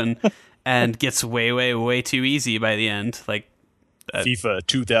to, and gets way, way, way too easy by the end. Like FIFA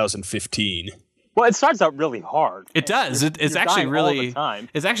 2015. Well, it starts out really hard. It does. It's You're actually dying all the really, time.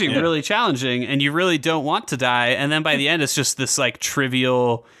 it's actually really challenging, and you really don't want to die. And then by the end, it's just this like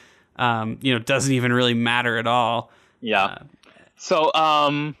trivial, doesn't even really matter at all. Yeah. So,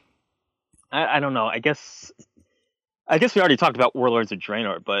 I don't know. I guess I guess we already talked about Warlords of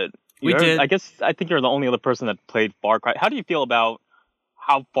Draenor, but We did. I think you're the only other person that played Far Cry. How do you feel about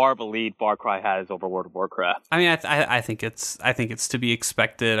how far of a lead Far Cry has over World of Warcraft? I mean, I think it's to be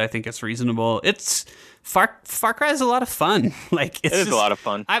expected. I think it's reasonable. It's Far Cry is a lot of fun. Like It is a lot of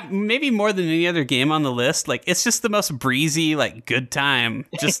fun. Maybe more than any other game on the list. Like it's just the most breezy, like good time.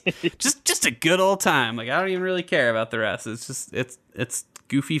 Just just a good old time. Like I don't even really care about the rest. It's just it's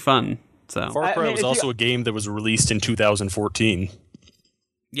goofy fun. So Far Cry was also a game that was released in 2014.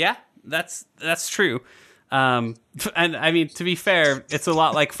 yeah, that's true. And I mean, to be fair, it's a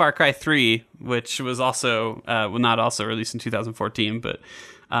lot like Far Cry 3, which was also not also released in 2014, but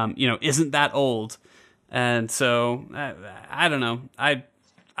isn't that old. And so I don't know. I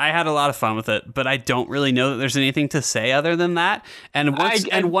had a lot of fun with it, but I don't really know that there's anything to say other than that. And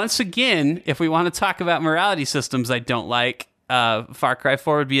once again, if we want to talk about morality systems, I don't like. Far Cry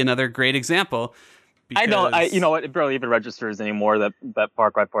 4 would be another great example. I don't. You know what? It barely even registers anymore that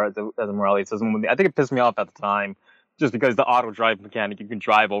Far Cry 4 has a morality system. I think it pissed me off at the time, just because the auto drive mechanic, you can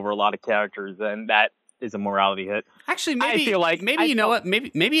drive over a lot of characters, and that is a morality hit. Actually, maybe you know what?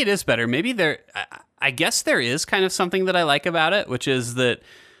 Maybe it is better. Maybe I guess there is kind of something that I like about it, which is that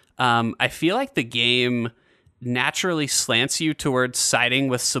I feel like the game naturally slants you towards siding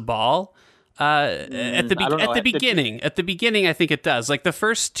with Sabal. At the beginning, I think it does. Like the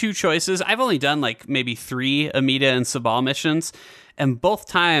first two choices, I've only done like maybe 3 Amita and Sabal missions, and both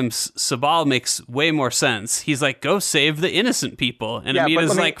times Sabal makes way more sense. He's like, "Go save the innocent people," and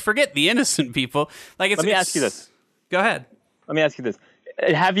Amita's like, "Forget the innocent people." Like, let me ask you this. Go ahead. Let me ask you this: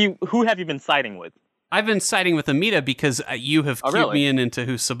 Who have you been siding with? I've been siding with Amita because you have cued me into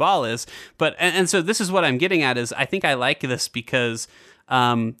who Sabal is. But and so this is what I'm getting at is I think I like this because.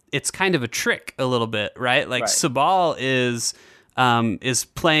 It's kind of a trick a little bit, right? Like Sabal is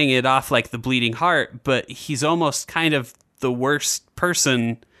playing it off like the bleeding heart, but he's almost kind of the worst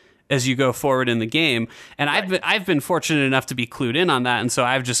person as you go forward in the game. And I've been fortunate enough to be clued in on that, and so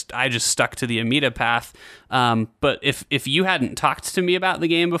I just stuck to the Amita path. But if you hadn't talked to me about the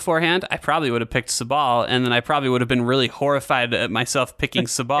game beforehand, I probably would have picked Sabal, and then I probably would have been really horrified at myself picking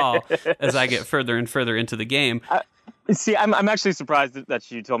Sabal as I get further and further into the game. See, I'm actually surprised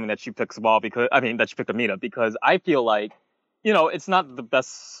that you told me that you picked Sabal that you picked Amita, because I feel like, it's not the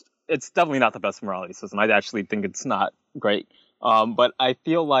best. It's definitely not the best morality system. I actually think it's not great. But I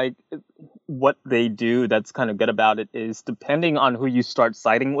feel like what they do that's kind of good about it is depending on who you start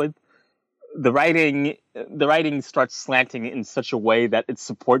siding with, the writing starts slanting in such a way that it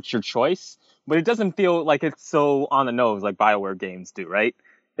supports your choice, but it doesn't feel like it's so on the nose like BioWare games do, right?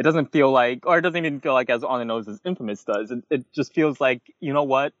 It doesn't feel like, or it doesn't even feel like as on the nose as Infamous does. It just feels like, you know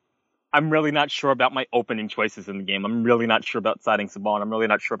what? I'm really not sure about my opening choices in the game. I'm really not sure about siding Sabal, and I'm really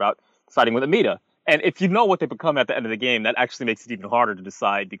not sure about siding with Amita. And if you know what they become at the end of the game, that actually makes it even harder to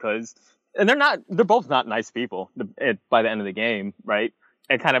decide and they're both not nice people by the end of the game, right?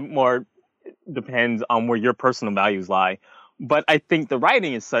 It kind of more depends on where your personal values lie. But I think the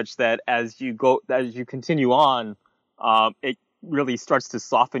writing is such that as you continue on, it really starts to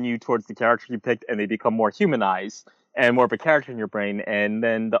soften you towards the character you picked, and they become more humanized and more of a character in your brain. And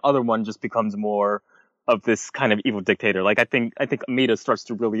then the other one just becomes more of this kind of evil dictator. Like I think Amita starts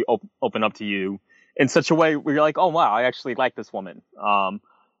to really open up to you in such a way where you're like, oh wow, I actually like this woman.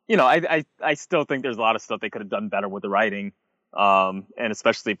 I still think there's a lot of stuff they could have done better with the writing, and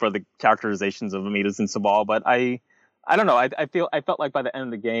especially for the characterizations of Amitas and Sabal. But I don't know. I felt like by the end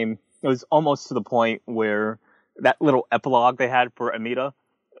of the game, it was almost to the point where that little epilogue they had for Amita,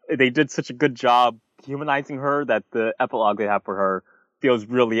 they did such a good job humanizing her that the epilogue they have for her feels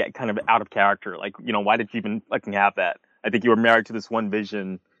really kind of out of character. Like, why did you even fucking have that? I think you were married to this one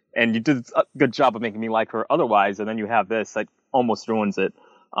vision, and you did a good job of making me like her otherwise, and then you have this that almost ruins it.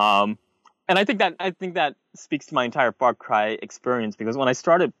 And I think that speaks to my entire Far Cry experience, because when I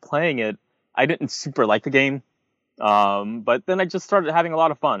started playing it, I didn't super like the game. But then I just started having a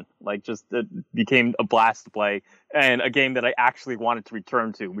lot of fun. Like, it became a blast to play, and a game that I actually wanted to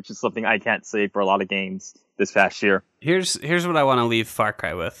return to, which is something I can't say for a lot of games this past year. Here's what I want to leave Far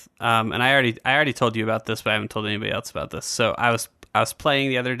Cry with. And I already told you about this, but I haven't told anybody else about this. So I was playing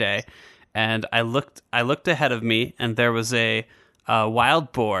the other day, and I looked ahead of me, and there was a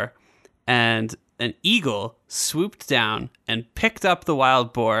wild boar, and an eagle swooped down and picked up the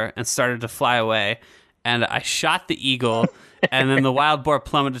wild boar and started to fly away. And I shot the eagle, and then the wild boar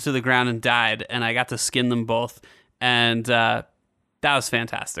plummeted to the ground and died, and I got to skin them both, and that was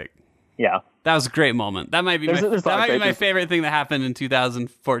fantastic. Yeah, That was a great moment. That might be my favorite thing that happened in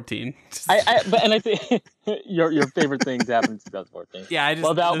 2014. I think your favorite things happened in 2014. Yeah, I just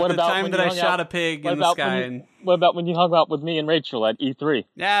what about the time when that you I hung shot out- a pig what in the about sky. when you- What about when you hung out with me and Rachel at E E3?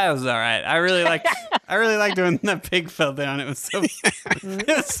 Yeah, it was all right. I really liked when that pig fell down. It was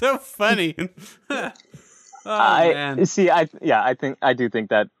so funny. Man. See. I do think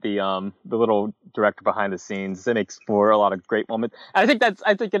that the little director behind the scenes, it makes for a lot of great moments. I think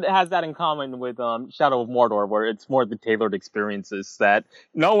it has that in common with Shadow of Mordor, where it's more the tailored experiences that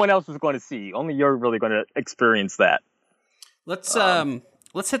no one else is going to see. Only you're really going to experience that. Let's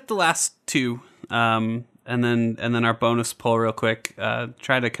hit the last two, and then our bonus poll real quick.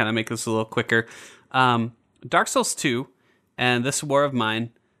 Try to kind of make this a little quicker. Dark Souls 2 and This War of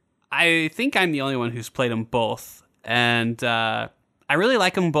Mine. I think I'm the only one who's played them both, and I really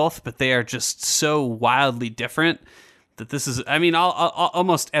like them both, but they are just so wildly different that this is. I mean,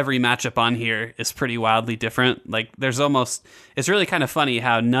 almost every matchup on here is pretty wildly different. Like, it's really kind of funny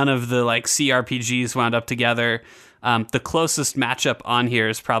how none of the like CRPGs wound up together. The closest matchup on here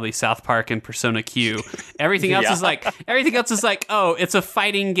is probably South Park and Persona Q. Everything else is like, oh, it's a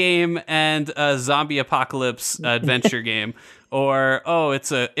fighting game and a zombie apocalypse adventure game. Or, oh,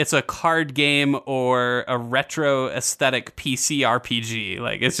 it's a card game or a retro aesthetic PC RPG.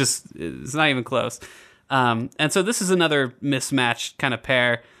 Like, it's not even close. And so this is another mismatched kind of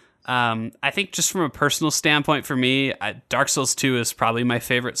pair. I think just from a personal standpoint for me, Dark Souls 2 is probably my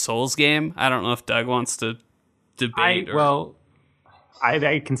favorite Souls game. I don't know if Doug wants to debate.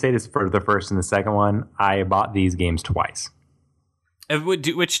 I can say this for the first and the second one. I bought these games twice.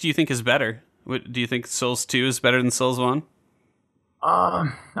 Which do you think is better? Do you think Souls 2 is better than Souls 1?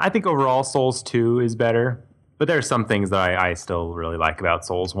 I think overall Souls 2 is better, but there's some things that I still really like about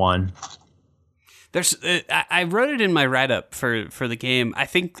Souls 1. I wrote it in my write-up for the game. I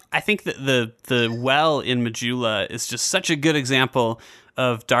think that the well in Majula is just such a good example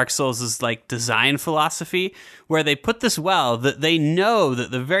of Dark Souls' like design philosophy, where they put this well that they know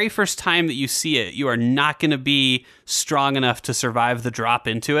that the very first time that you see it, you are not going to be strong enough to survive the drop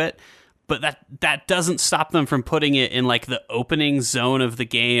into it. But that doesn't stop them from putting it in like the opening zone of the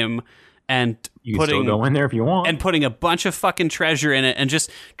game and you can still go in there if you want. And putting a bunch of fucking treasure in it and just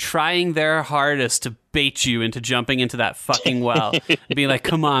trying their hardest to bait you into jumping into that fucking well. And being like,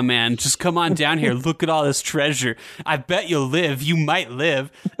 come on, man, just come on down here. Look at all this treasure. I bet you'll live. You might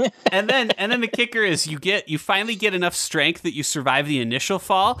live. And then the kicker is you finally get enough strength that you survive the initial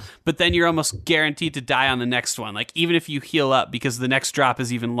fall, but then you're almost guaranteed to die on the next one. Like, even if you heal up, because the next drop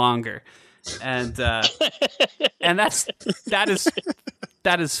is even longer. And that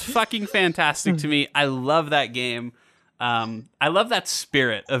is fucking fantastic to me. I love that game. I love that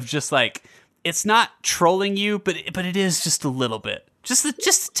spirit of just like, it's not trolling you, but it is just a little bit, just the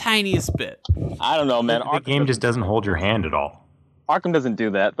tiniest bit. I don't know, man. The game just doesn't hold your hand at all. Arkham doesn't do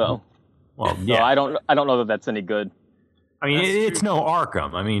that though. Well, So yeah. I don't know that that's any good. I mean, it's no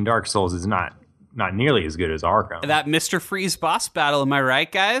Arkham. I mean, Dark Souls is not nearly as good as Arkham. That Mr. Freeze boss battle, am I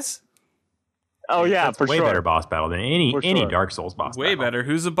right, guys? Oh yeah, That's for way sure. better boss battle than any sure. Dark Souls boss Way battle. better.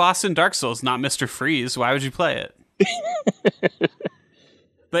 Who's the boss in Dark Souls? Not Mr. Freeze. Why would you play it?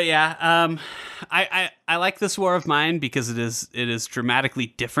 But yeah, I like this War of Mine because it is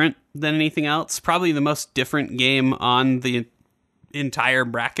dramatically different than anything else. Probably the most different game on the entire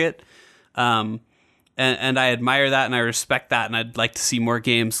bracket. And I admire that and I respect that, and I'd like to see more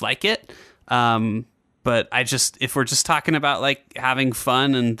games like it. But if we're just talking about like having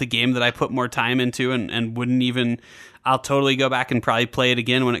fun and the game that I put more time into and wouldn't even, I'll totally go back and probably play it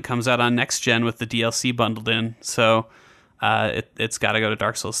again when it comes out on next gen with the DLC bundled in. So it's got to go to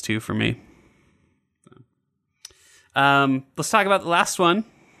Dark Souls 2 for me. Let's talk about the last one,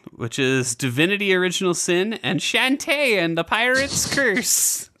 which is Divinity Original Sin and Shantae and the Pirate's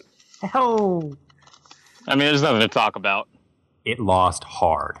Curse. Oh, I mean, there's nothing to talk about. it lost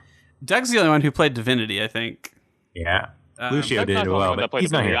hard. Doug's the only one who played Divinity, I think. Yeah, Um, Lucio That's did not the well, only one that but played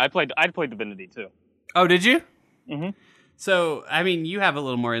he's not Divinity. here. I played Divinity too. Oh, did you? Mm-hmm. So, I mean, you have a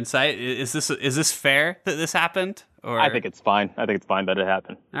little more insight. Is this fair that this happened? Or I think it's fine. I think it's fine that it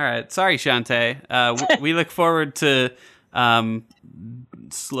happened. all right. Sorry, Shantae. We look forward to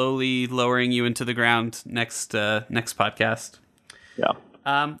slowly lowering you into the ground next podcast. Yeah.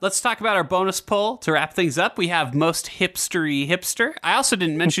 Let's talk about our bonus poll to wrap things up. We have most hipstery hipster. I also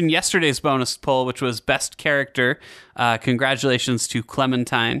didn't mention yesterday's bonus poll, which was best character. Congratulations to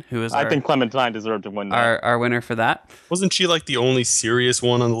Clementine, who is I think Clementine deserved to win that. our winner for that. Wasn't she like the only serious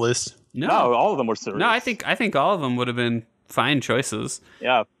one on the list? No, all of them were serious. No, I think all of them would have been fine choices.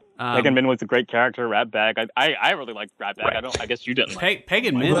 Yeah. Pagan Min was a great character. Ratbag. I really liked Ratbag. Right. I guess you didn't. Like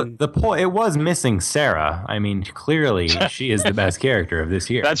Pagan Min. The point, it was missing Sarah. I mean, clearly she is the best character of this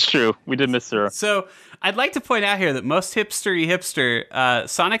year. That's true. We did miss her. So I'd like to point out here that most hipstery hipster,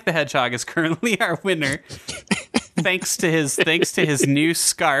 Sonic the Hedgehog is currently our winner, thanks to his new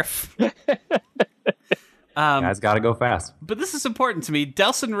scarf. Guys, got to go fast. But this is important to me.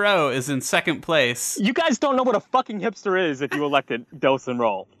 Delson Rowe is in second place. You guys don't know what a fucking hipster is if you elected Delson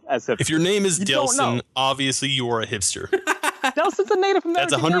Rowe as hipster. If your name is You don't Delson, know. obviously you are a hipster. Delson's a Native American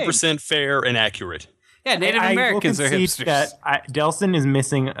That's 100% fair and accurate. Yeah, Native Americans are hipsters. That Delson is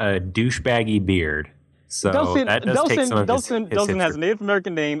missing a douchebaggy beard. So that does take some of Delson has a Native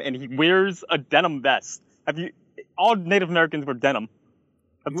American name, and he wears a denim vest. All Native Americans wear denim.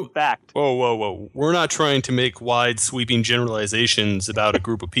 That's a fact. Whoa. We're not trying to make wide sweeping generalizations about a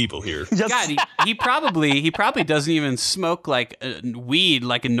group of people here. God, he probably doesn't even smoke like weed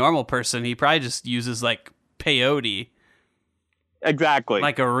like a normal person. He probably just uses like peyote. Exactly.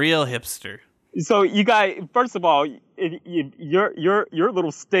 Like a real hipster. So you guys, first of all, your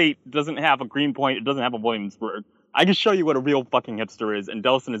little state doesn't have a Greenpoint. It doesn't have a Williamsburg. I can show you what a real fucking hipster is, and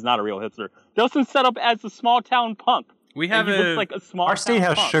Delson is not a real hipster. Delson's set up as a small town punk. We have he looks like a small Our state town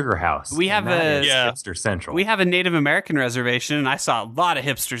has punk. Sugar House. We have and that a- is Yeah. hipster central. We have a Native American reservation, and I saw a lot of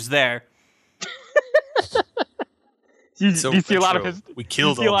hipsters there. Do you So see a lot of true. hipsters? We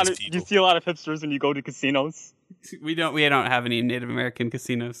killed do you see a all lot these of, Do people. you see a lot of hipsters when you go to casinos? We don't have any Native American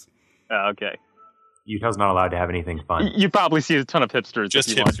casinos. Okay. Utah's not allowed to have anything fun. You probably see a ton of hipsters Just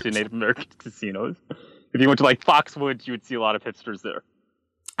if you went to hipsters. Native American casinos. If you went to like Foxwoods, you would see a lot of hipsters there.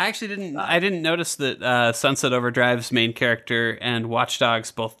 I actually didn't notice that Sunset Overdrive's main character and Watch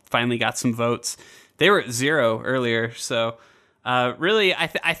Dogs both finally got some votes. They were at 0 earlier, so really, I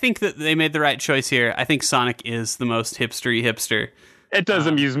think that they made the right choice here. I think Sonic is the most hipstery hipster. It does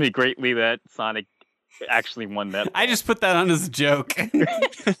amuse me greatly that Sonic actually won that. I just put that on as a joke.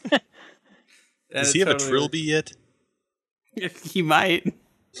 Does he have a trilby yet? He might.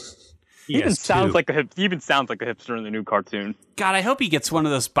 He even sounds like a hipster in the new cartoon. God, I hope he gets one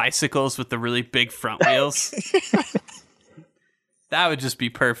of those bicycles with the really big front wheels. That would just be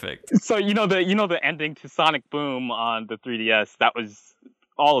perfect. So you know the ending to Sonic Boom on the 3DS. That was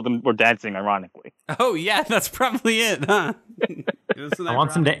all of them were dancing, ironically. Oh yeah, that's probably it, huh? I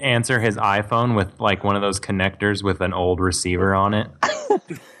want him to answer his iPhone with like one of those connectors with an old receiver on it.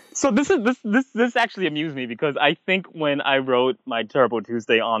 So this actually amused me because I think when I wrote my Terrible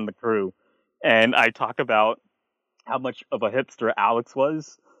Tuesday on the crew, and I talk about how much of a hipster Alex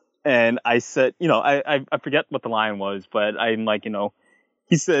was, and I said, I forget what the line was, but I'm like,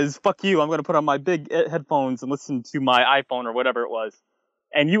 he says, "Fuck you, I'm going to put on my big headphones and listen to my iPhone," or whatever it was.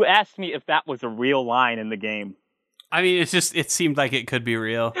 And you asked me if that was a real line in the game. I mean, it seemed like it could be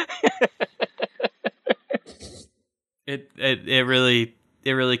real. It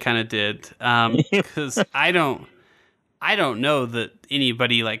really kind of did. Because I don't know that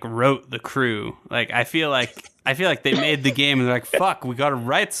anybody like wrote the crew. Like I feel like they made the game and they're like, fuck, we got to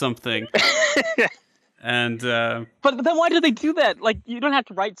write something. And but then why did they do that? Like, you don't have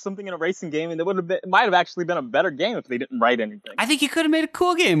to write something in a racing game, and it might have actually been a better game if they didn't write anything. I think you could have made a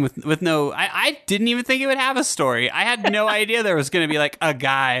cool game with no. I didn't even think it would have a story. I had no idea there was going to be like a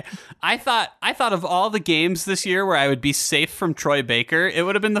guy. I thought of all the games this year where I would be safe from Troy Baker, it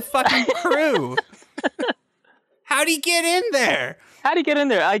would have been the fucking crew. How'd he get in there? How do you get in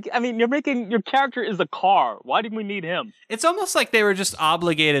there? I mean, your character is a car. Why did we need him? It's almost like they were just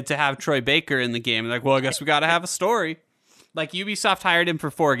obligated to have Troy Baker in the game. Like, well, I guess we got to have a story. Like Ubisoft hired him for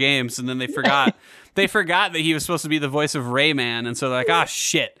 4 games, and then they forgot. They forgot that he was supposed to be the voice of Rayman, and so they're like, "Ah,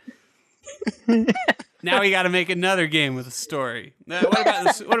 shit." Now we got to make another game with a story. What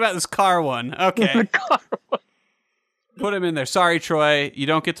about this car one? Okay, The car. put him in there. Sorry, Troy, you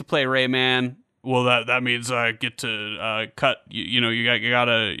don't get to play Rayman. Well, that means I get to cut. You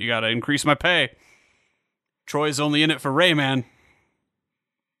gotta increase my pay. Troy's only in it for Rayman.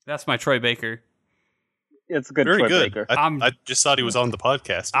 That's my Troy Baker. It's a good Very Troy good. Baker. I just thought he was on the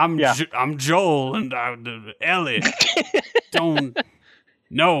podcast. I'm Joel and Ellie. Don't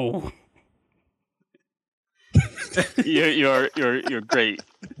no. You're great.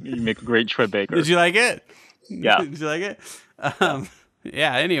 You make a great Troy Baker. Did you like it? Yeah. Did you like it?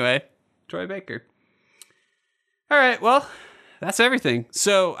 Yeah. Anyway, Troy Baker. All right. Well, that's everything.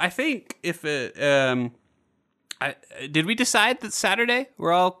 So I think if it, did we decide that Saturday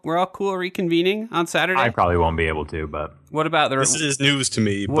we're all cool reconvening on Saturday? I probably won't be able to, but What about the? This is news to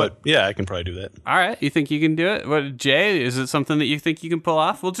me, What? but yeah, I can probably do that. All right. You think you can do it? What, Jay? Is it something that you think you can pull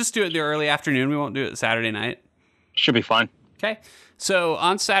off? We'll just do it the early afternoon. We won't do it Saturday night. Should be fine. Okay. So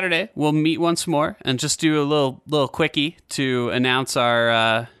on Saturday, we'll meet once more and just do a little quickie to announce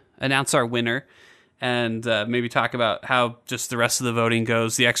our winner, and maybe talk about how just the rest of the voting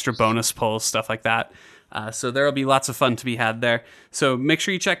goes, the extra bonus polls, stuff like that. So there will be lots of fun to be had there. So make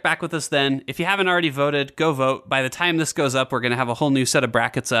sure you check back with us then. If you haven't already voted, go vote. By the time this goes up, we're going to have a whole new set of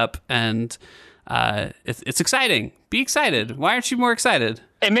brackets up, and it's exciting. Be excited. Why aren't you more excited?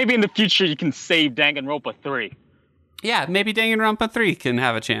 And maybe in the future you can save Danganronpa 3. Yeah, maybe Danganronpa 3 can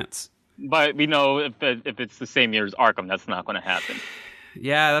have a chance. But we know if it's the same year as Arkham, that's not going to happen.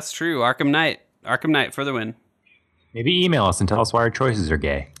 Yeah, that's true. Arkham Knight for the win. Maybe email us and tell us why our choices are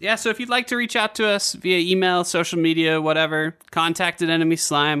gay. Yeah, so if you'd like to reach out to us via email, social media, whatever, contact at Enemy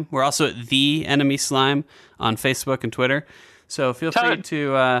Slime. We're also at The Enemy Slime on Facebook and Twitter. So feel free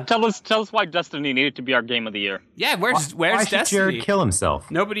to... Tell us why Destiny needed to be our game of the year. Yeah, where's why should Destiny? Jared kill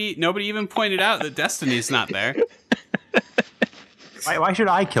himself? Nobody even pointed out that Destiny's not there. Why should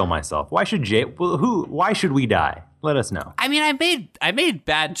I kill myself? Why should Why should we die? Let us know. I mean, I made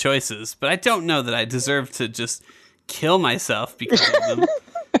bad choices, but I don't know that I deserve to just kill myself because of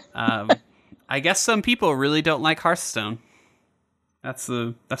them. I guess some people really don't like Hearthstone. That's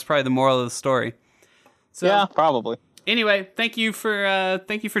probably the moral of the story. So, yeah, probably. Anyway, thank you for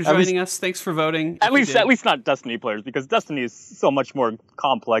joining us. Thanks for voting. At least not Destiny players, because Destiny is so much more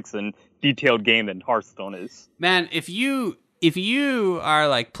complex and detailed game than Hearthstone is. Man, if you are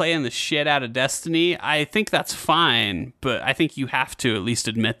like playing the shit out of Destiny, I think that's fine, but I think you have to at least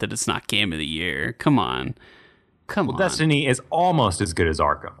admit that it's not game of the year. Come on. Destiny is almost as good as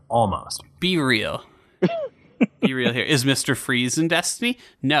Arkham. Almost. Be real. Be real here. Is Mr. Freeze in Destiny?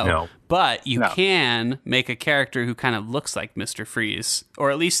 No. But you can make a character who kind of looks like Mr. Freeze,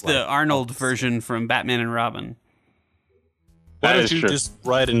 or at least the Arnold version from Batman and Robin. Why don't you just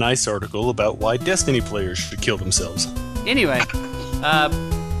write a nice article about why Destiny players should kill themselves? Anyway, that's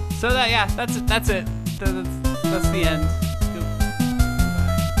it. That's the end.